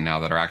church planting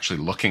now that are actually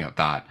looking at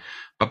that.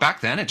 But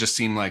back then it just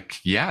seemed like,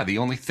 yeah, the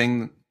only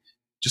thing,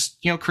 just,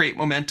 you know, create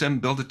momentum,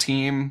 build a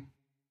team,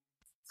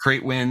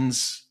 create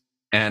wins,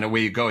 and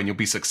away you go, and you'll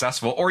be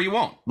successful, or you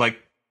won't. Like,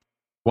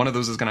 one of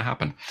those is going to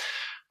happen.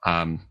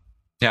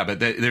 Yeah, but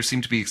there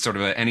seemed to be sort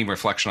of any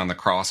reflection on the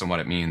cross and what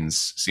it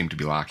means seemed to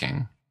be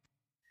lacking.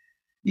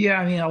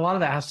 Yeah, I mean, a lot of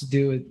that has to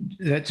do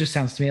with, that just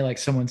sounds to me like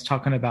someone's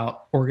talking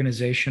about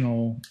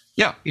organizational,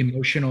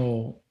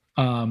 emotional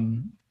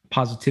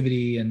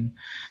positivity, and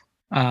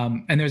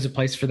there's a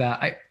place for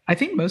that. I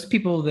think most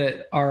people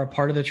that are a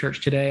part of the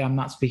church today, I'm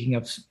not speaking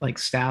of like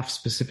staff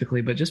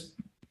specifically, but just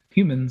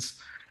humans,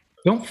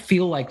 don't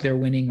feel like they're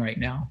winning right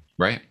now.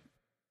 Right.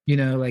 You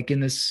know, like in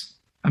this,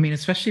 I mean,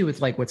 especially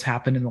with like what's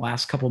happened in the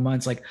last couple of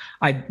months. Like,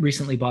 I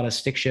recently bought a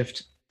stick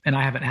shift and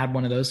I haven't had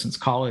one of those since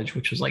college,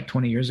 which was like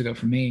 20 years ago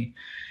for me.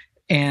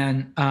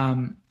 And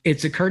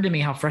it's occurred to me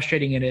how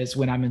frustrating it is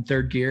when I'm in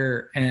third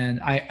gear and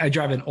I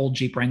drive an old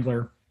Jeep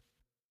Wrangler.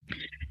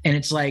 And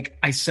it's like,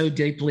 I so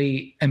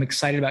deeply am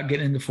excited about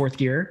getting into fourth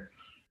gear.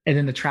 And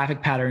then the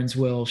traffic patterns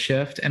will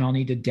shift and I'll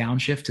need to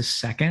downshift to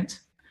second.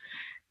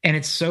 And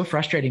it's so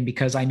frustrating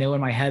because I know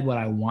in my head what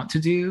I want to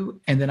do.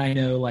 And then I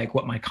know like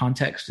what my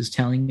context is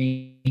telling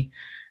me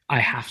I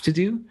have to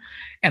do.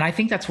 And I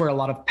think that's where a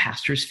lot of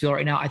pastors feel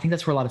right now. I think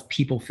that's where a lot of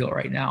people feel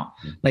right now.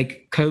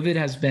 Like COVID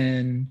has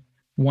been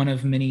one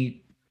of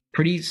many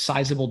pretty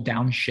sizable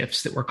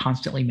downshifts that we're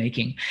constantly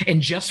making.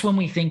 And just when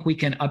we think we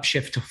can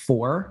upshift to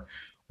 4,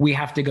 we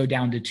have to go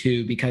down to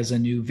 2 because a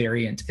new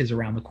variant is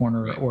around the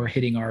corner or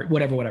hitting our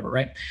whatever,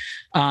 right?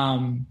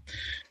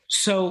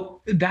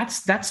 So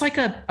that's like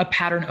a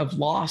pattern of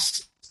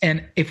loss.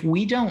 And if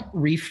we don't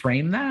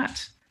reframe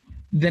that,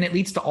 then it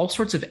leads to all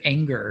sorts of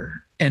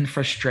anger and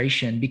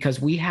frustration because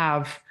we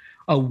have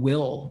a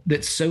will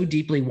that so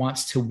deeply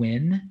wants to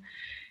win.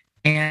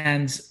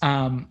 And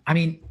I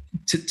mean,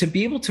 to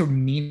be able to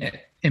mean it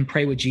and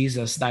pray with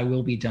Jesus, thy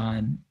will be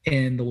done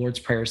in the Lord's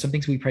Prayer, some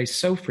things we pray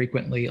so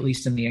frequently, at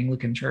least in the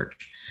Anglican Church,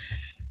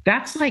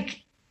 that's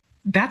like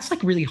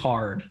really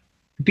hard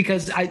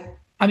because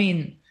I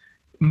mean,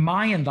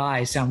 my and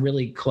thy sound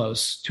really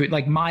close to it.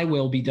 Like my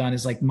will be done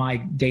is like my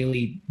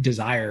daily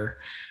desire,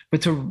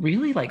 but to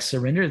really like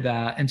surrender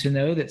that and to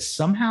know that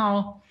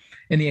somehow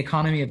in the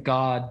economy of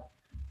God,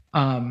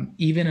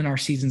 even in our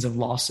seasons of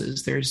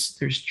losses,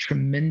 there's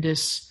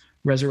tremendous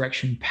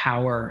resurrection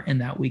power in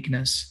that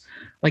weakness.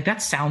 Like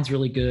that sounds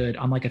really good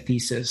on like a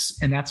thesis.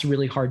 And that's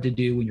really hard to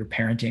do when you're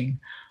parenting,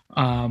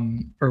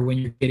 or when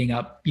you're getting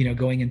up,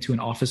 going into an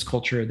office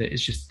culture that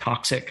is just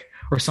toxic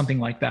or something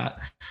like that.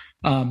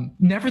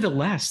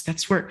 Nevertheless,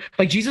 that's where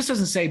like Jesus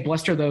doesn't say,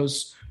 blessed are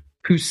those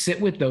who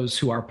sit with those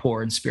who are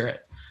poor in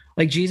spirit.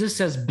 Like Jesus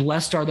says,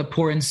 blessed are the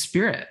poor in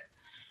spirit.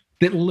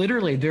 That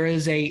literally there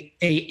is a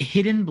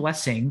hidden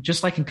blessing,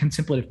 just like in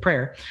contemplative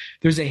prayer,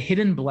 there's a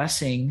hidden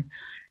blessing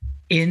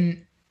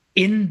in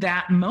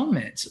that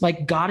moment.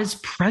 Like God is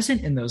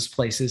present in those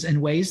places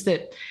in ways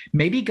that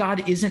maybe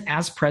God isn't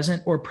as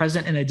present or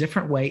present in a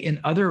different way in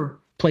other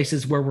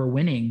places where we're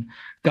winning.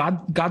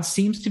 God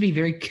seems to be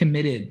very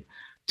committed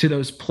to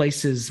those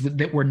places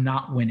that we're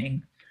not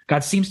winning.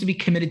 God seems to be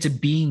committed to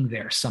being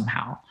there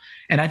somehow.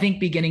 And I think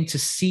beginning to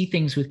see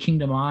things with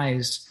kingdom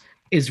eyes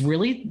is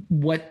really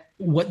what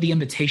the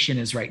invitation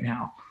is right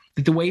now.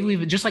 That the way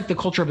we've, just like the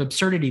culture of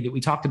absurdity that we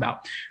talked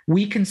about,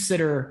 we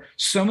consider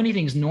so many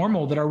things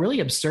normal that are really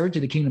absurd to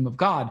the kingdom of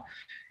God.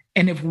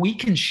 And if we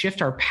can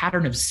shift our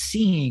pattern of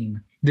seeing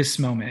this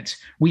moment,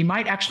 we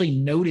might actually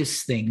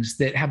notice things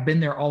that have been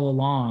there all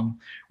along.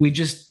 We've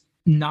just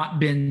not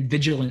been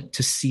vigilant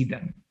to see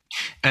them.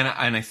 And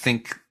I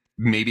think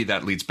maybe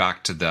that leads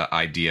back to the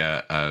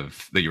idea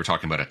of that you were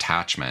talking about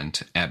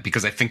attachment,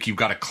 because I think you've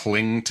got to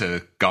cling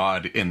to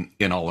God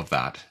in all of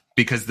that.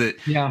 Because the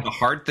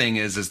hard thing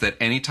is that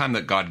anytime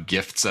that God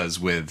gifts us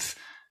with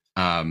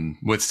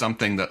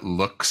something that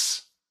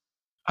looks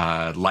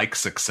like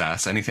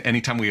success,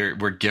 anytime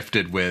we're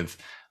gifted with,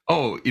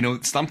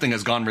 something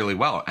has gone really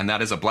well, and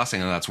that is a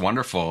blessing, and that's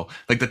wonderful.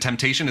 Like the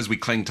temptation is we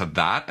cling to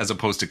that as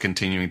opposed to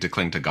continuing to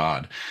cling to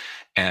God.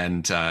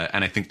 And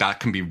I think that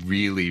can be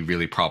really,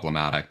 really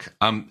problematic.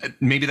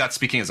 Maybe that's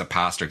speaking as a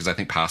pastor, because I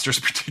think pastors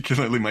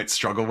particularly might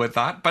struggle with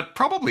that, but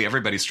probably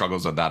everybody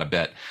struggles with that a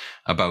bit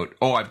about,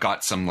 I've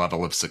got some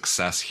level of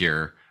success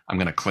here. I'm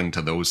going to cling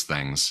to those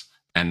things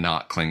and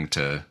not cling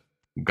to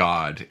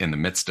God in the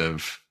midst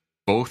of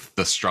both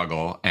the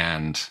struggle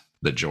and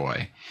the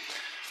joy.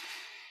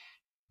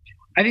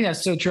 I think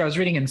that's so true. I was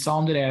reading in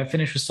Psalm today. I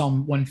finished with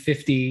Psalm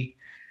 150,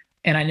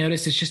 and I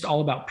noticed it's just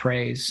all about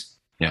praise.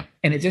 Yeah.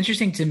 And it's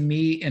interesting to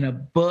me in a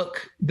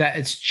book that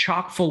it's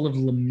chock full of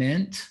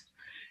lament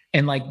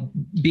and like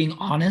being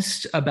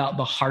honest about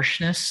the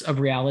harshness of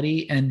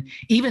reality. And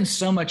even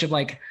so much of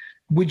like,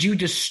 would you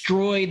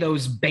destroy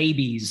those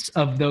babies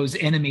of those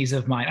enemies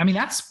of mine? I mean,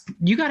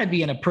 you got to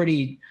be in a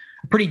pretty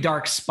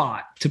dark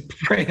spot to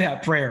pray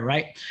that prayer,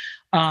 right?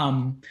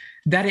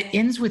 That it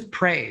ends with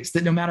praise,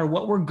 that no matter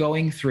what we're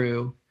going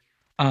through,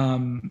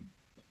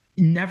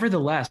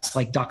 nevertheless,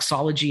 like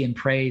doxology and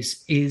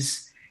praise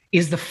is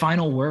the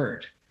final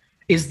word,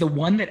 is the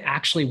one that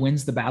actually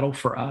wins the battle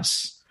for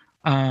us.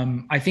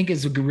 I think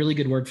is a really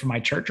good word for my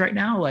church right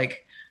now.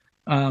 Like,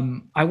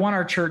 I want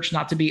our church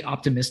not to be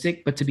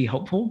optimistic, but to be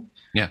hopeful.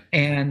 Yeah.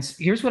 And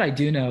here's what I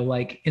do know,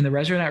 like in the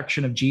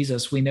resurrection of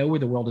Jesus, we know where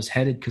the world is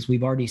headed because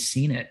we've already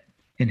seen it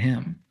in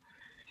him.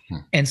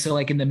 And so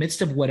like in the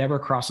midst of whatever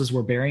crosses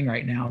we're bearing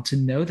right now, to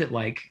know that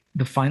like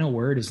the final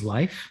word is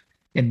life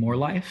and more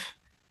life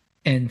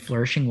and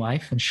flourishing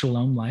life and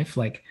shalom life,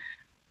 like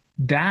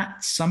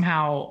that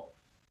somehow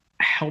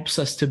helps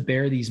us to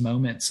bear these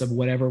moments of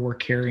whatever we're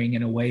carrying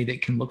in a way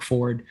that can look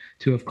forward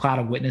to a cloud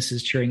of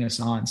witnesses cheering us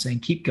on,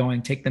 saying, keep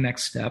going, take the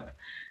next step.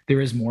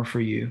 There is more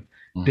for you.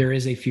 There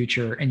is a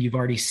future, and you've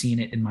already seen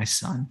it in my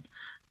son.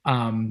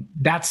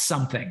 That's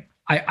something.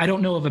 I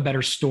don't know of a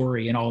better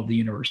story in all of the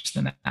universe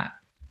than that.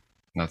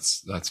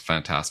 That's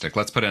fantastic.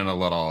 Let's put in a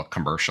little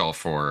commercial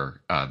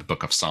for the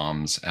Book of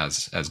Psalms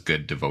as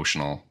good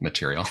devotional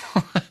material.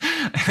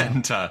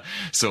 And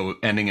so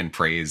ending in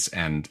praise,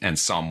 and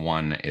Psalm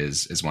 1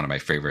 is one of my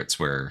favorites,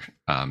 where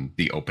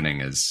the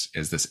opening is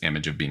this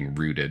image of being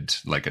rooted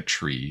like a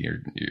tree.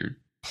 You're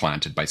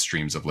planted by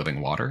streams of living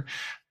water,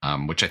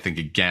 which I think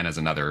again is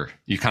another,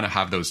 you kind of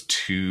have those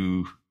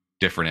two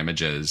different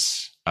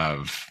images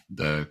of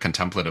the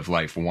contemplative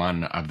life,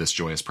 one of this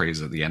joyous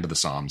praise at the end of the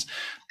Psalms,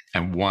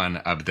 and one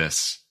of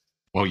this,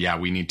 well, yeah,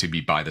 we need to be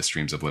by the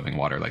streams of living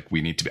water. Like,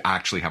 we need to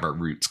actually have our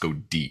roots go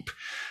deep.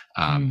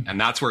 And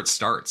that's where it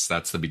starts.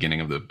 That's the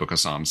beginning of the Book of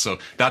Psalms. So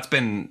that's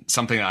been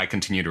something that I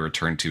continue to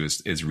return to,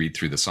 is read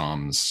through the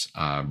Psalms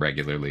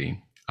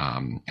regularly.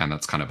 And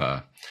that's kind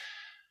of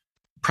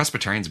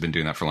Presbyterians have been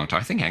doing that for a long time.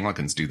 I think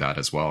Anglicans do that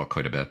as well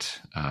quite a bit.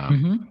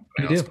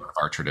 It's part of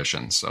our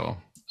tradition. So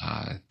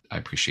I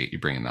appreciate you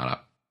bringing that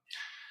up.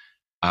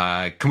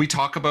 Can we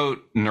talk about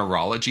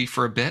neurology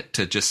for a bit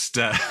to just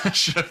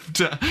shift?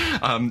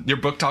 Your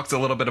book talks a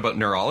little bit about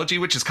neurology,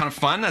 which is kind of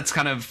fun. That's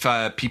kind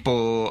of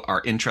people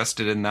are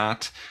interested in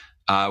that.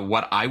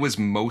 What I was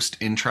most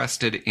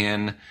interested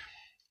in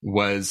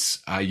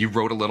was you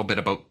wrote a little bit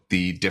about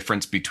the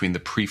difference between the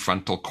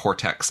prefrontal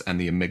cortex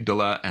and the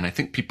amygdala. And I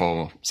think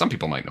some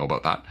people might know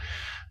about that.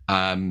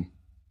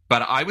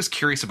 But I was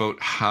curious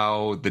about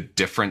how the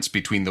difference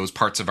between those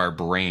parts of our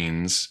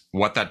brains,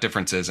 what that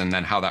difference is, and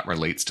then how that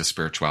relates to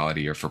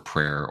spirituality or for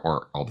prayer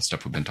or all the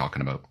stuff we've been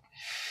talking about.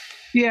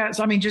 Yeah.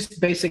 So, I mean,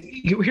 just basic,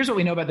 here's what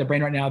we know about the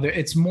brain right now.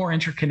 It's more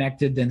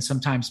interconnected than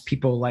sometimes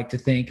people like to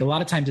think. A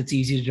lot of times it's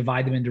easy to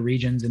divide them into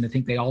regions and to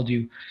think they all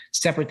do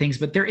separate things,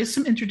 but there is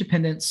some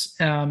interdependence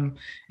in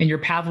your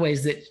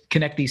pathways that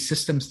connect these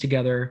systems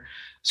together.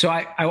 So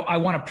I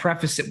want to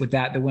preface it with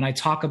that when I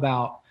talk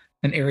about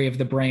an area of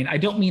the brain, I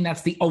don't mean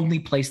that's the only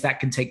place that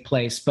can take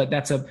place, but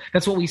that's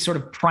what we sort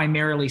of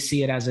primarily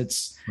see it as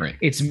its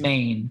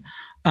main.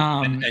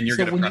 And you're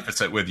going to preface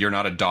it with, you're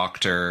not a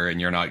doctor and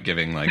you're not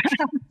giving like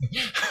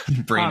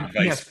brain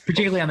advice. Yes,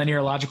 particularly on the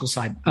neurological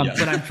side.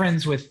 But I'm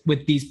friends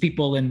with these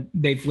people, and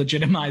they've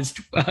legitimized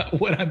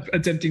what I'm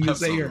attempting to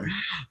say here.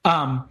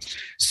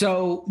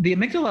 So the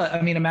amygdala,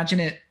 I mean, imagine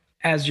it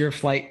as your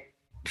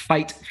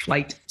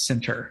fight-flight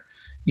center.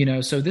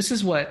 So this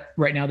is what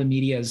right now the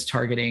media is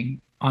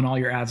targeting on all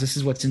your ads. This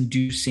is what's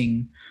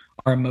inducing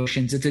our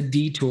emotions. It's a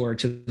detour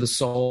to the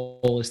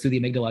soul, is through the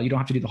amygdala. You don't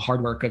have to do the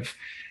hard work of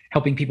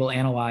helping people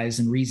analyze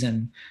and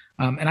reason.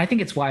 And I think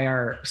it's why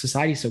our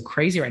society is so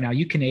crazy right now.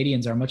 You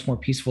Canadians are much more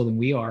peaceful than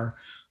we are.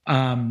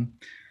 But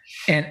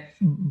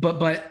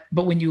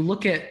when you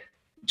look at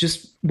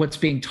just what's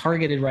being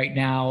targeted right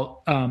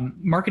now,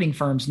 marketing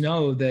firms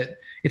know that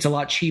it's a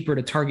lot cheaper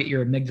to target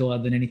your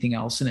amygdala than anything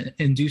else, and it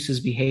induces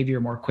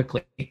behavior more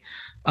quickly.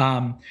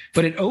 But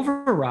it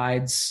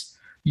overrides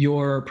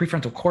your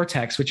prefrontal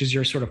cortex, which is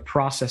your sort of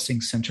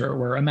processing center,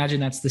 where imagine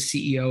that's the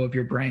CEO of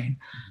your brain,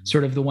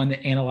 sort of the one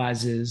that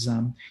analyzes.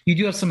 You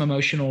do have some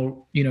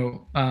emotional,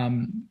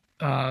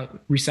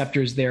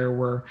 receptors there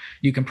where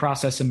you can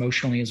process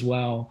emotionally as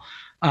well.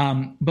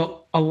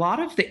 But a lot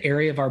of the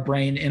area of our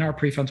brain in our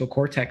prefrontal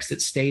cortex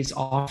that stays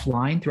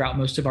offline throughout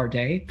most of our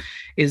day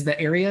is the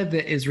area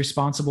that is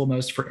responsible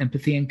most for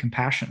empathy and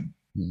compassion.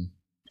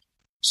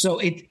 So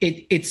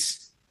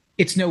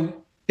it's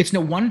no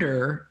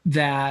wonder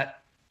that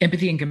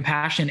empathy and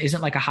compassion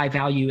isn't like a high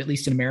value, at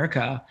least in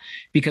America,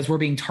 because we're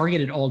being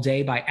targeted all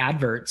day by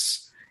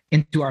adverts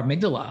into our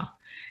amygdala,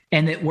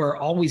 and that we're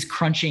always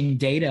crunching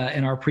data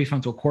in our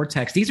prefrontal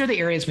cortex. These are the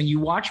areas when you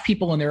watch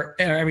people in their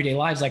everyday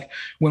lives, like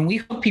when we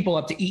hook people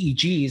up to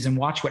EEGs and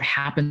watch what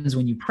happens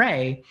when you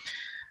pray,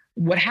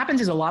 what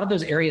happens is a lot of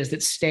those areas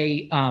that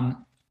stay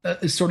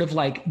sort of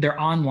like they're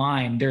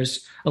online,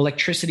 there's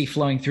electricity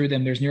flowing through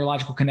them, there's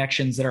neurological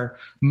connections that are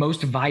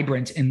most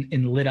vibrant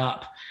and lit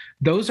up.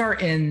 Those are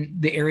in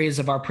the areas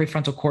of our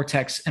prefrontal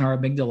cortex and our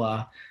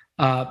amygdala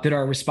that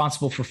are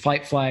responsible for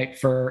flight,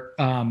 for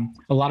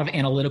a lot of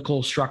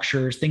analytical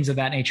structures, things of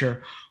that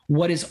nature.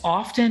 What is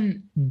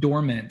often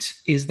dormant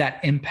is that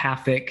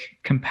empathic,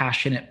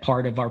 compassionate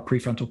part of our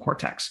prefrontal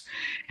cortex.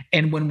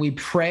 And when we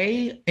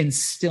pray in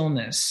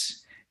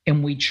stillness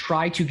and we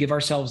try to give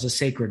ourselves a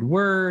sacred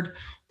word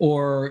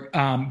or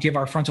give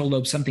our frontal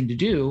lobe something to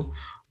do,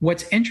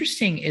 what's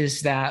interesting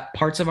is that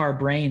parts of our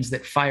brains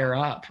that fire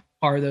up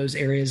are those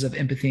areas of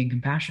empathy and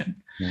compassion.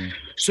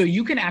 So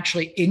you can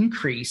actually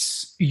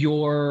increase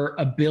your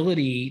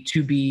ability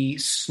to be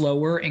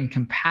slower and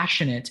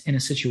compassionate in a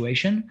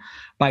situation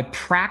by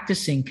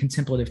practicing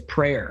contemplative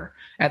prayer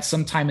at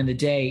some time in the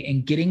day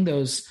and getting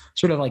those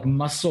sort of like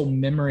muscle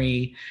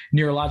memory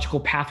neurological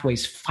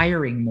pathways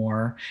firing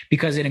more,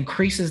 because it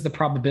increases the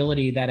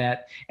probability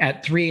that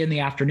at 3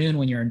 p.m.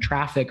 when you're in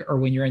traffic or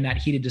when you're in that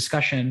heated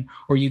discussion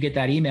or you get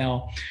that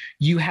email,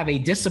 you have a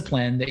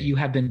discipline that you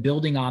have been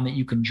building on that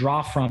you can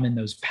draw from in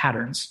those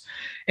patterns.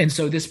 And so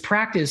so this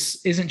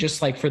practice isn't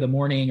just like for the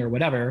morning or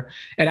whatever.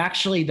 It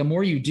actually, the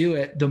more you do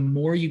it, the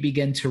more you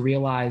begin to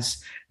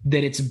realize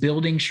that it's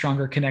building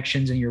stronger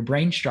connections in your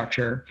brain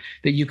structure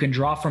that you can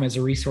draw from as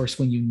a resource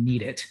when you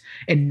need it,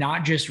 and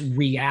not just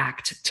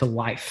react to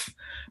life.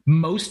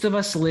 Most of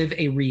us live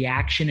a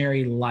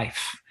reactionary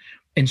life.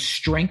 And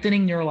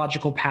strengthening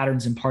neurological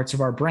patterns in parts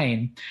of our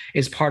brain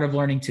is part of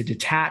learning to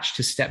detach,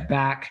 to step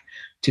back,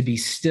 to be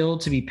still,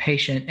 to be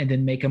patient, and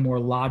then make a more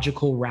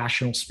logical,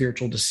 rational,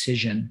 spiritual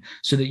decision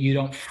so that you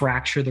don't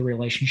fracture the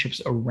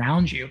relationships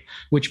around you,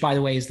 which, by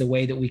the way, is the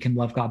way that we can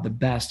love God the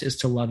best, is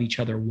to love each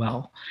other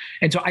well.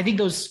 And so I think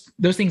those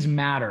things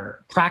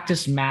matter.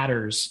 Practice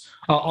matters.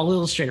 I'll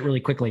illustrate it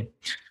really quickly.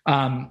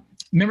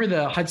 Remember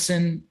the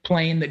Hudson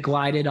plane that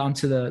glided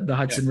onto the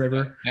Hudson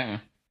River? Yeah.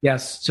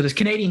 Yes. So there's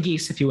Canadian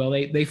geese, if you will.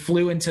 They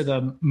flew into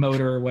the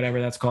motor or whatever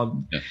that's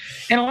called. Yeah.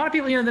 And a lot of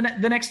people,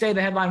 the next day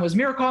the headline was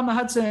Miracle on the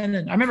Hudson.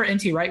 And I remember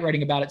N.T. Wright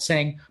writing about it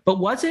saying, but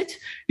was it?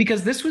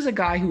 Because this was a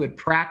guy who had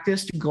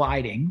practiced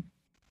gliding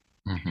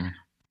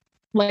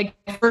like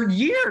for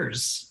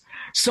years.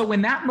 So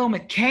when that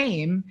moment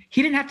came,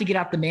 he didn't have to get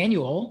out the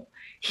manual.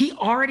 He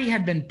already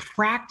had been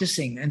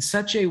practicing in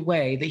such a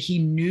way that he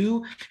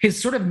knew his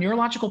sort of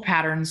neurological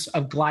patterns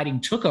of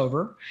gliding took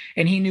over.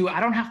 And he knew, I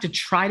don't have to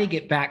try to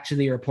get back to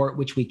the airport,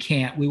 which we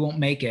can't, we won't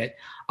make it.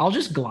 I'll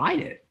just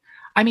glide it.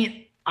 I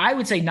mean, I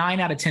would say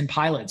 9 out of 10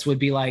 pilots would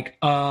be like,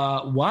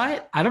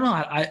 what? I don't know.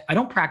 I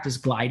don't practice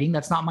gliding.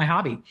 That's not my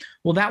hobby.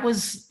 Well, that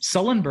was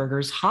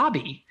Sullenberger's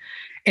hobby.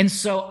 And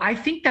so I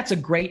think that's a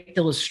great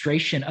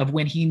illustration of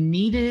when he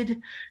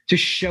needed to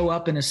show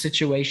up in a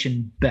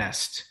situation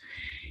best.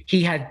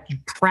 He had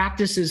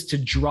practices to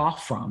draw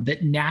from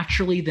that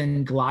naturally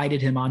then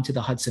glided him onto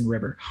the Hudson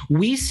River.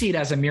 We see it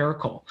as a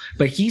miracle,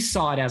 but he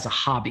saw it as a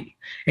hobby.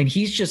 And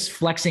he's just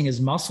flexing his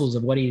muscles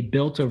of what he had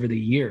built over the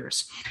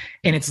years.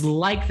 And it's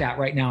like that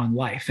right now in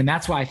life. And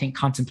that's why I think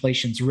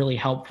contemplation is really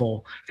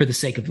helpful for the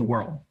sake of the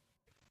world.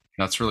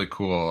 That's really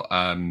cool.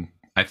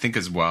 I think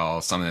as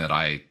well, something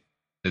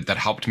that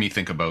helped me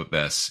think about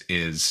this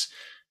is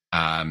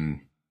I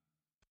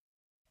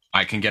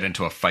can get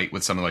into a fight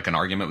with somebody, like an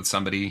argument with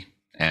somebody,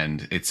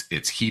 and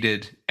it's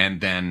heated, and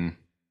then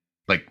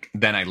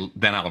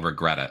I'll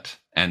regret it.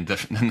 And the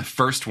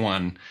first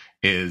one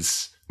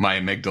is my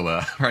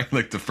amygdala, right?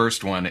 Like the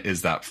first one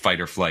is that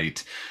fight or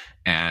flight.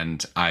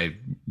 And I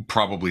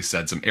probably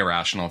said some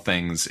irrational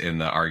things in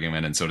the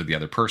argument, and so did the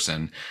other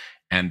person.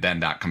 And then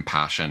that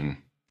compassion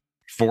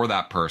for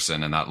that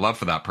person and that love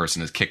for that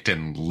person is kicked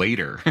in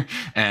later.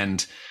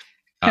 And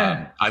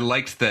I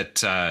liked that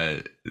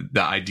the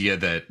idea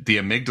that the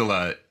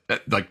amygdala,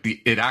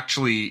 it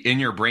actually in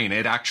your brain,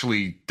 it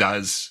actually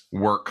does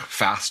work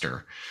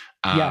faster.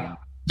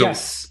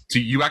 So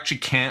you actually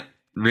can't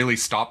really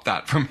stop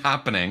that from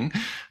happening.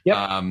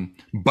 Yep.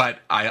 But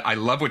I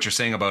love what you're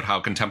saying about how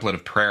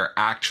contemplative prayer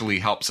actually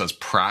helps us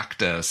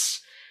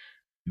practice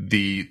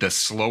the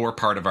slower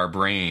part of our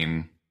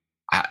brain,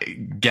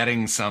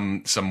 getting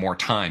some more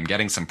time,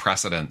 getting some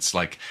precedence,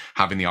 like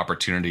having the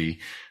opportunity.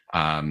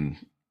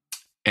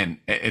 And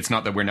it's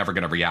not that we're never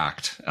going to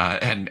react,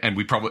 and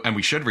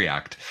we should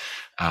react,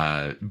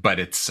 but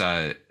it's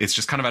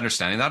just kind of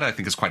understanding that I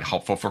think is quite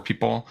helpful for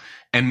people.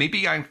 And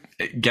maybe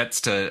it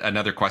gets to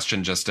another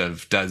question, just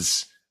of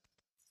does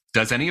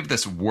any of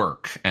this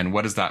work, and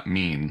what does that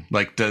mean?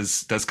 Like,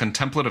 does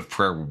contemplative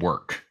prayer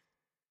work?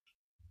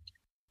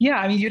 Yeah,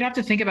 I mean, you'd have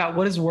to think about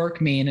what does work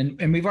mean,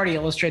 and we've already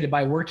illustrated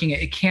by working it.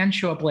 It can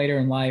show up later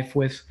in life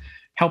with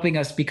helping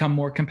us become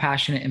more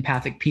compassionate,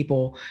 empathic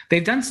people.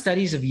 They've done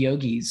studies of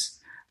yogis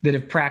that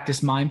have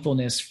practiced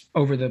mindfulness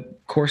over the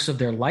course of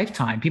their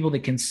lifetime, people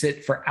that can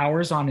sit for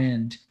hours on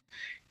end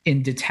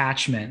in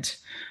detachment.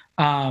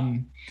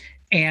 And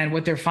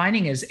what they're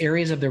finding is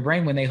areas of their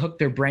brain, when they hook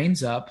their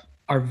brains up,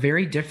 are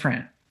very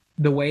different.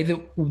 The way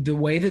that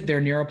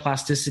their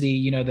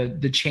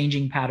neuroplasticity, the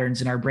changing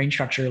patterns in our brain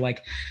structure,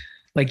 like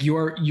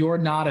you're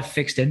not a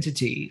fixed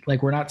entity.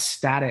 Like, we're not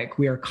static.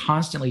 We are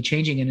constantly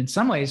changing. And in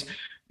some ways,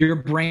 your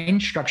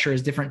brain structure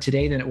is different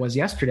today than it was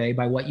yesterday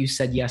by what you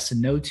said yes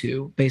and no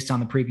to based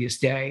on the previous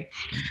day.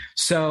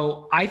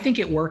 So I think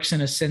it works in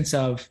a sense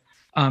of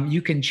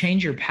you can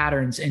change your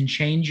patterns and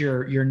change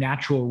your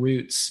natural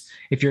roots.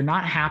 If you're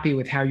not happy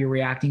with how you're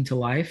reacting to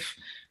life,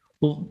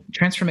 well,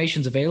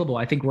 transformation's available.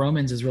 I think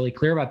Romans is really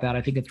clear about that.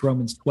 I think it's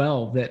Romans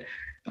 12 that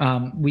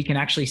we can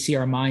actually see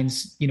our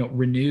minds,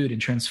 renewed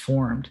and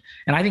transformed.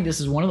 And I think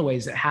this is one of the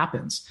ways it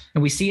happens.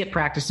 And we see it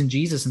practiced in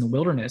Jesus in the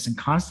wilderness and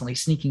constantly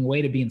sneaking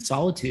away to be in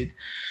solitude.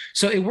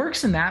 So it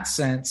works in that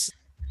sense.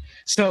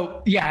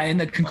 So yeah, in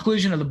the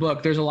conclusion of the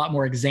book, there's a lot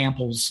more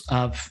examples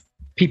of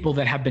people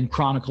that have been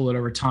chronicled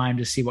over time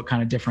to see what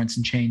kind of difference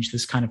and change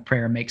this kind of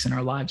prayer makes in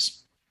our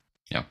lives.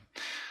 Yeah.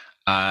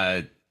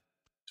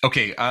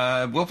 Okay,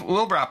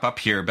 we'll wrap up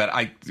here, but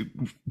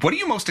what are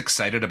you most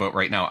excited about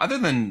right now? Other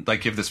than,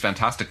 like, you have this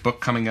fantastic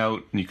book coming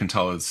out, and you can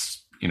tell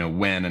us,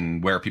 when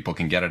and where people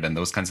can get it and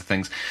those kinds of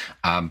things.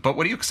 But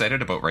what are you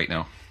excited about right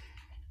now?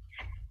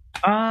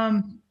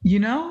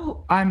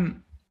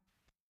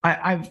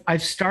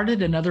 I've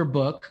started another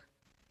book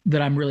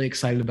that I'm really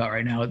excited about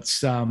right now.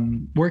 It's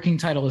working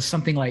title is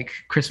something like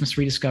Christmas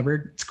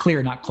Rediscovered. It's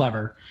clear, not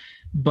clever,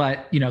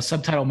 but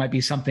subtitle might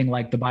be something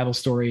like The Bible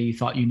Story You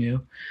Thought You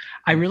Knew.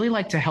 I really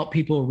like to help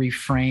people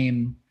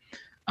reframe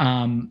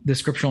the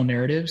scriptural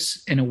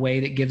narratives in a way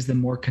that gives them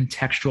more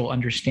contextual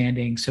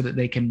understanding so that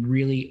they can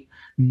really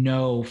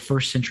know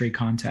first century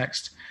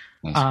context.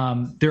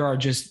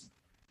 Nice.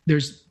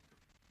 There's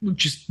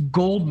just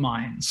gold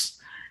mines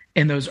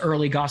in those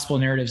early gospel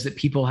narratives that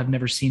people have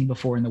never seen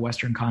before in the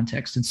Western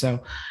context. And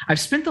so I've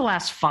spent the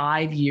last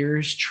 5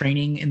 years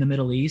training in the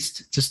Middle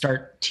East to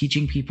start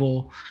teaching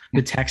people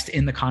the text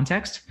in the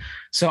context.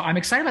 So I'm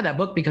excited about that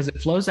book because it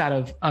flows out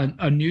of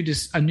a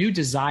new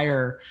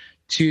desire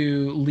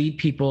to lead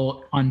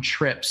people on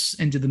trips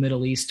into the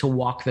Middle East to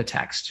walk the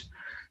text.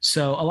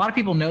 So a lot of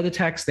people know the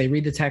text, they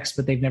read the text,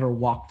 but they've never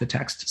walked the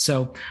text.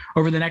 So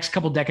over the next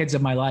couple decades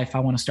of my life, I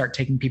want to start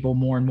taking people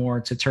more and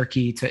more to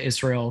Turkey, to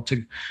Israel,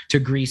 to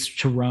Greece,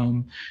 to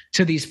Rome,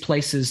 to these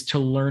places to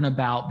learn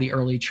about the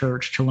early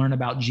church, to learn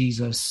about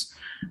Jesus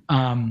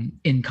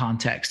in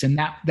context. And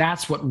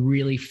that's what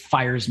really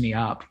fires me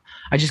up.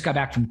 I just got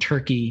back from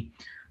Turkey,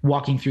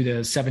 walking through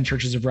the 7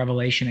 churches of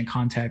Revelation in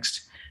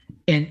context.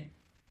 And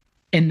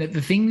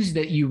the things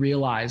that you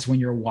realize when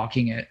you're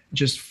walking it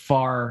just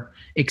far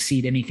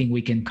exceed anything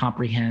we can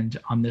comprehend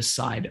on this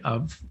side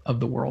of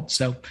the world.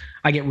 So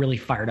I get really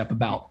fired up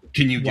about.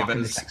 Can you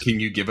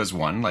give us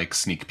one like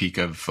sneak peek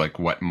of like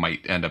what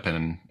might end up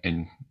in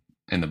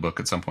the book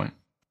at some point?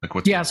 Like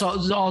what's So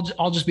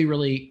I'll just be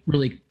really,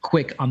 really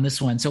quick on this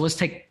one. So let's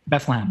take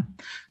Bethlehem.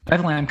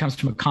 Bethlehem comes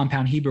from a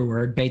compound Hebrew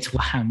word, Beit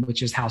Lehem,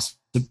 which is house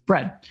of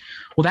bread.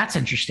 Well, that's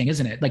interesting,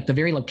 isn't it? Like the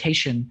very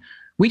location.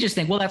 We just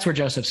think, well, that's where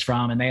Joseph's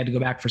from, and they had to go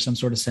back for some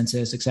sort of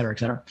census, et cetera, et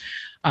cetera.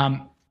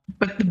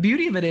 But the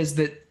beauty of it is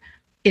that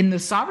in the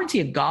sovereignty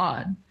of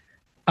God,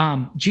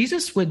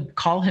 Jesus would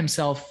call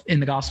himself in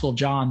the Gospel of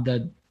John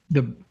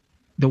the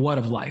what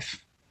of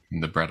life?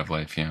 The bread of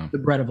life, yeah. The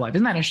bread of life.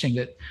 Isn't that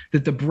interesting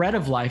that the bread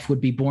of life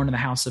would be born in the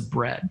house of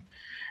bread?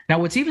 Now,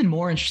 what's even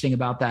more interesting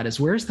about that is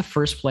where's the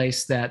first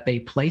place that they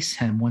place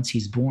him once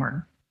he's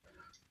born?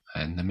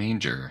 In the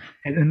manger.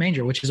 In the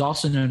manger, which is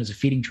also known as a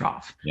feeding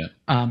trough. Yeah.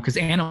 Because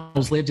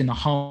animals lived in the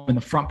home, in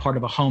the front part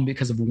of a home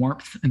because of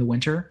warmth in the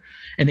winter,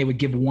 and they would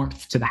give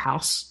warmth to the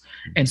house.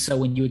 And so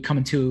when you would come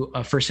into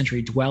a first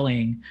century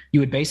dwelling,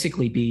 you would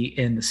basically be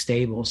in the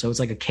stable. So it's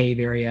like a cave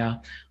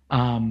area.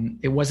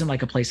 It wasn't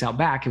like a place out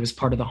back. It was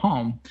part of the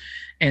home.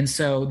 And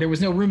so there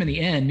was no room in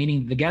the inn,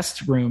 meaning the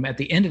guest room at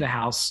the end of the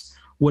house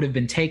would have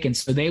been taken.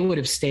 So they would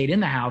have stayed in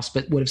the house,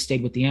 but would have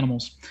stayed with the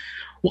animals.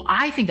 Well,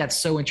 I think that's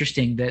so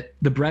interesting that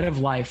the bread of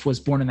life was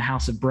born in the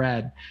house of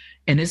bread.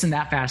 And isn't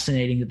that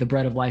fascinating that the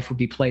bread of life would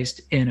be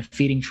placed in a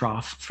feeding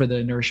trough for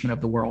the nourishment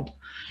of the world?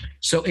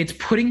 So it's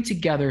putting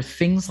together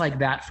things like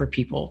that for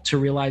people to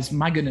realize,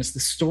 my goodness, the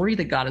story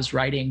that God is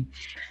writing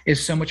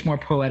is so much more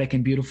poetic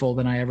and beautiful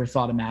than I ever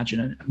thought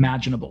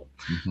imaginable.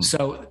 Mm-hmm.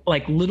 So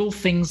like little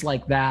things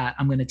like that,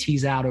 I'm going to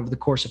tease out over the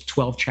course of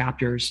 12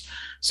 chapters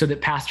so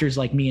that pastors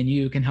like me and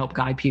you can help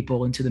guide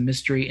people into the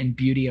mystery and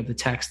beauty of the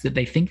text that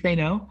they think they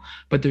know,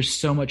 but there's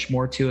so much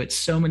more to it,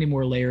 so many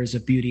more layers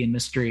of beauty and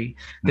mystery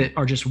that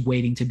are just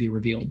waiting to be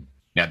revealed.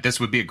 Yeah, this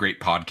would be a great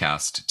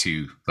podcast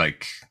to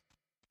like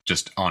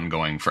just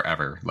ongoing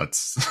forever.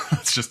 Let's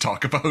just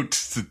talk about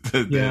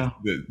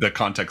the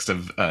context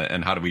of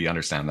and how do we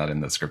understand that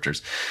in the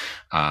scriptures.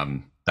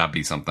 That'd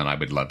be something I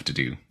would love to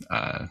do.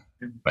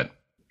 But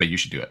you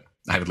should do it.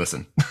 I would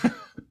listen.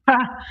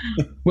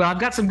 Well, I've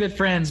got some good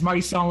friends, Marty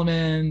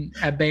Solomon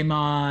at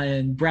Bema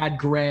and Brad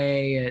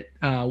Gray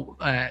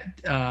at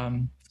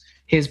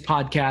his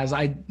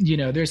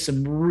podcast. There's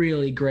some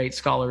really great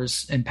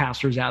scholars and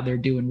pastors out there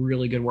doing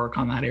really good work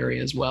on that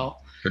area as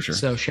well. For sure.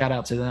 So shout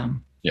out to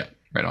them. Yeah,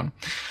 right on.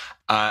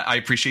 I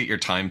appreciate your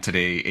time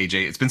today,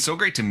 AJ. It's been so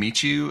great to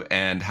meet you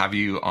and have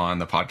you on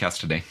the podcast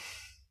today.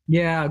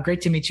 Yeah,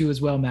 great to meet you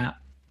as well, Matt.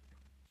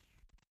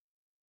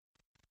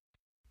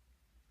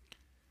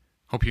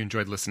 Hope you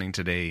enjoyed listening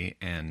today,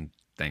 and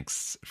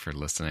thanks for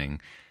listening.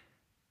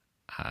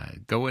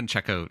 Go and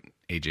check out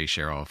AJ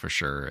Sherrill for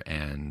sure,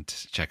 and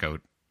check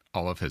out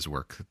all of his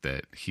work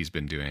that he's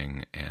been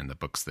doing and the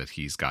books that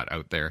he's got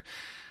out there.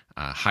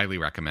 Highly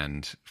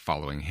recommend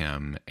following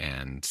him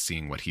and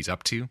seeing what he's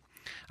up to.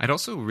 I'd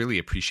also really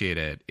appreciate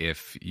it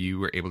if you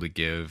were able to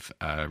give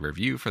a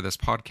review for this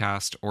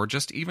podcast, or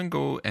just even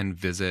go and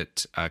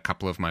visit a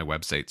couple of my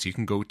websites. You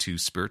can go to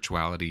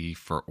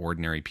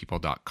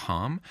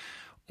spiritualityforordinarypeople.com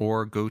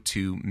or go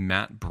to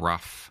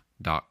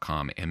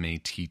mattbruff.com,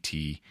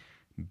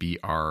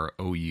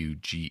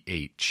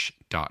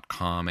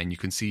 mattbroughh.com, and you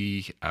can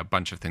see a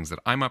bunch of things that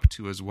I'm up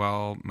to as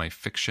well, my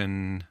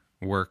fiction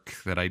work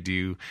that I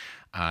do,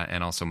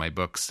 and also my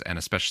books, and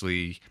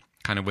especially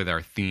kind of with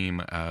our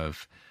theme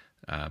of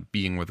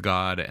being with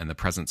God and the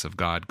presence of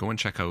God. Go and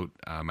check out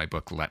my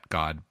book, Let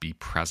God Be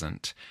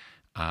Present.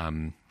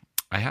 I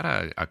had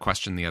a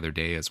question the other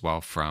day as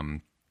well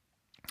from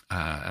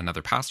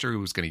another pastor who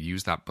was going to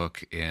use that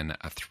book in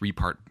a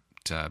 3-part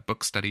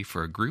book study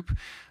for a group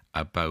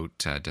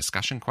about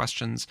discussion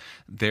questions.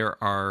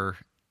 There are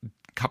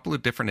couple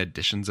of different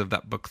editions of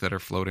that book that are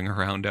floating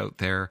around out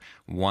there.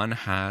 One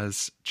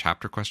has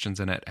chapter questions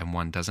in it and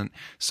one doesn't.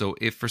 So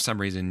if for some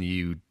reason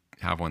you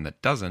have one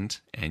that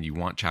doesn't and you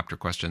want chapter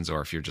questions, or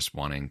if you're just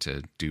wanting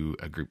to do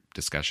a group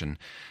discussion,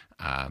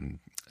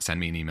 send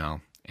me an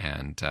email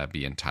and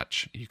be in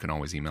touch. You can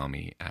always email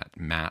me at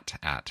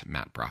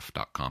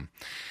matt@mattbruff.com.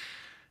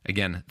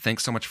 Again,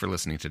 thanks so much for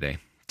listening today.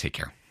 Take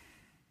care.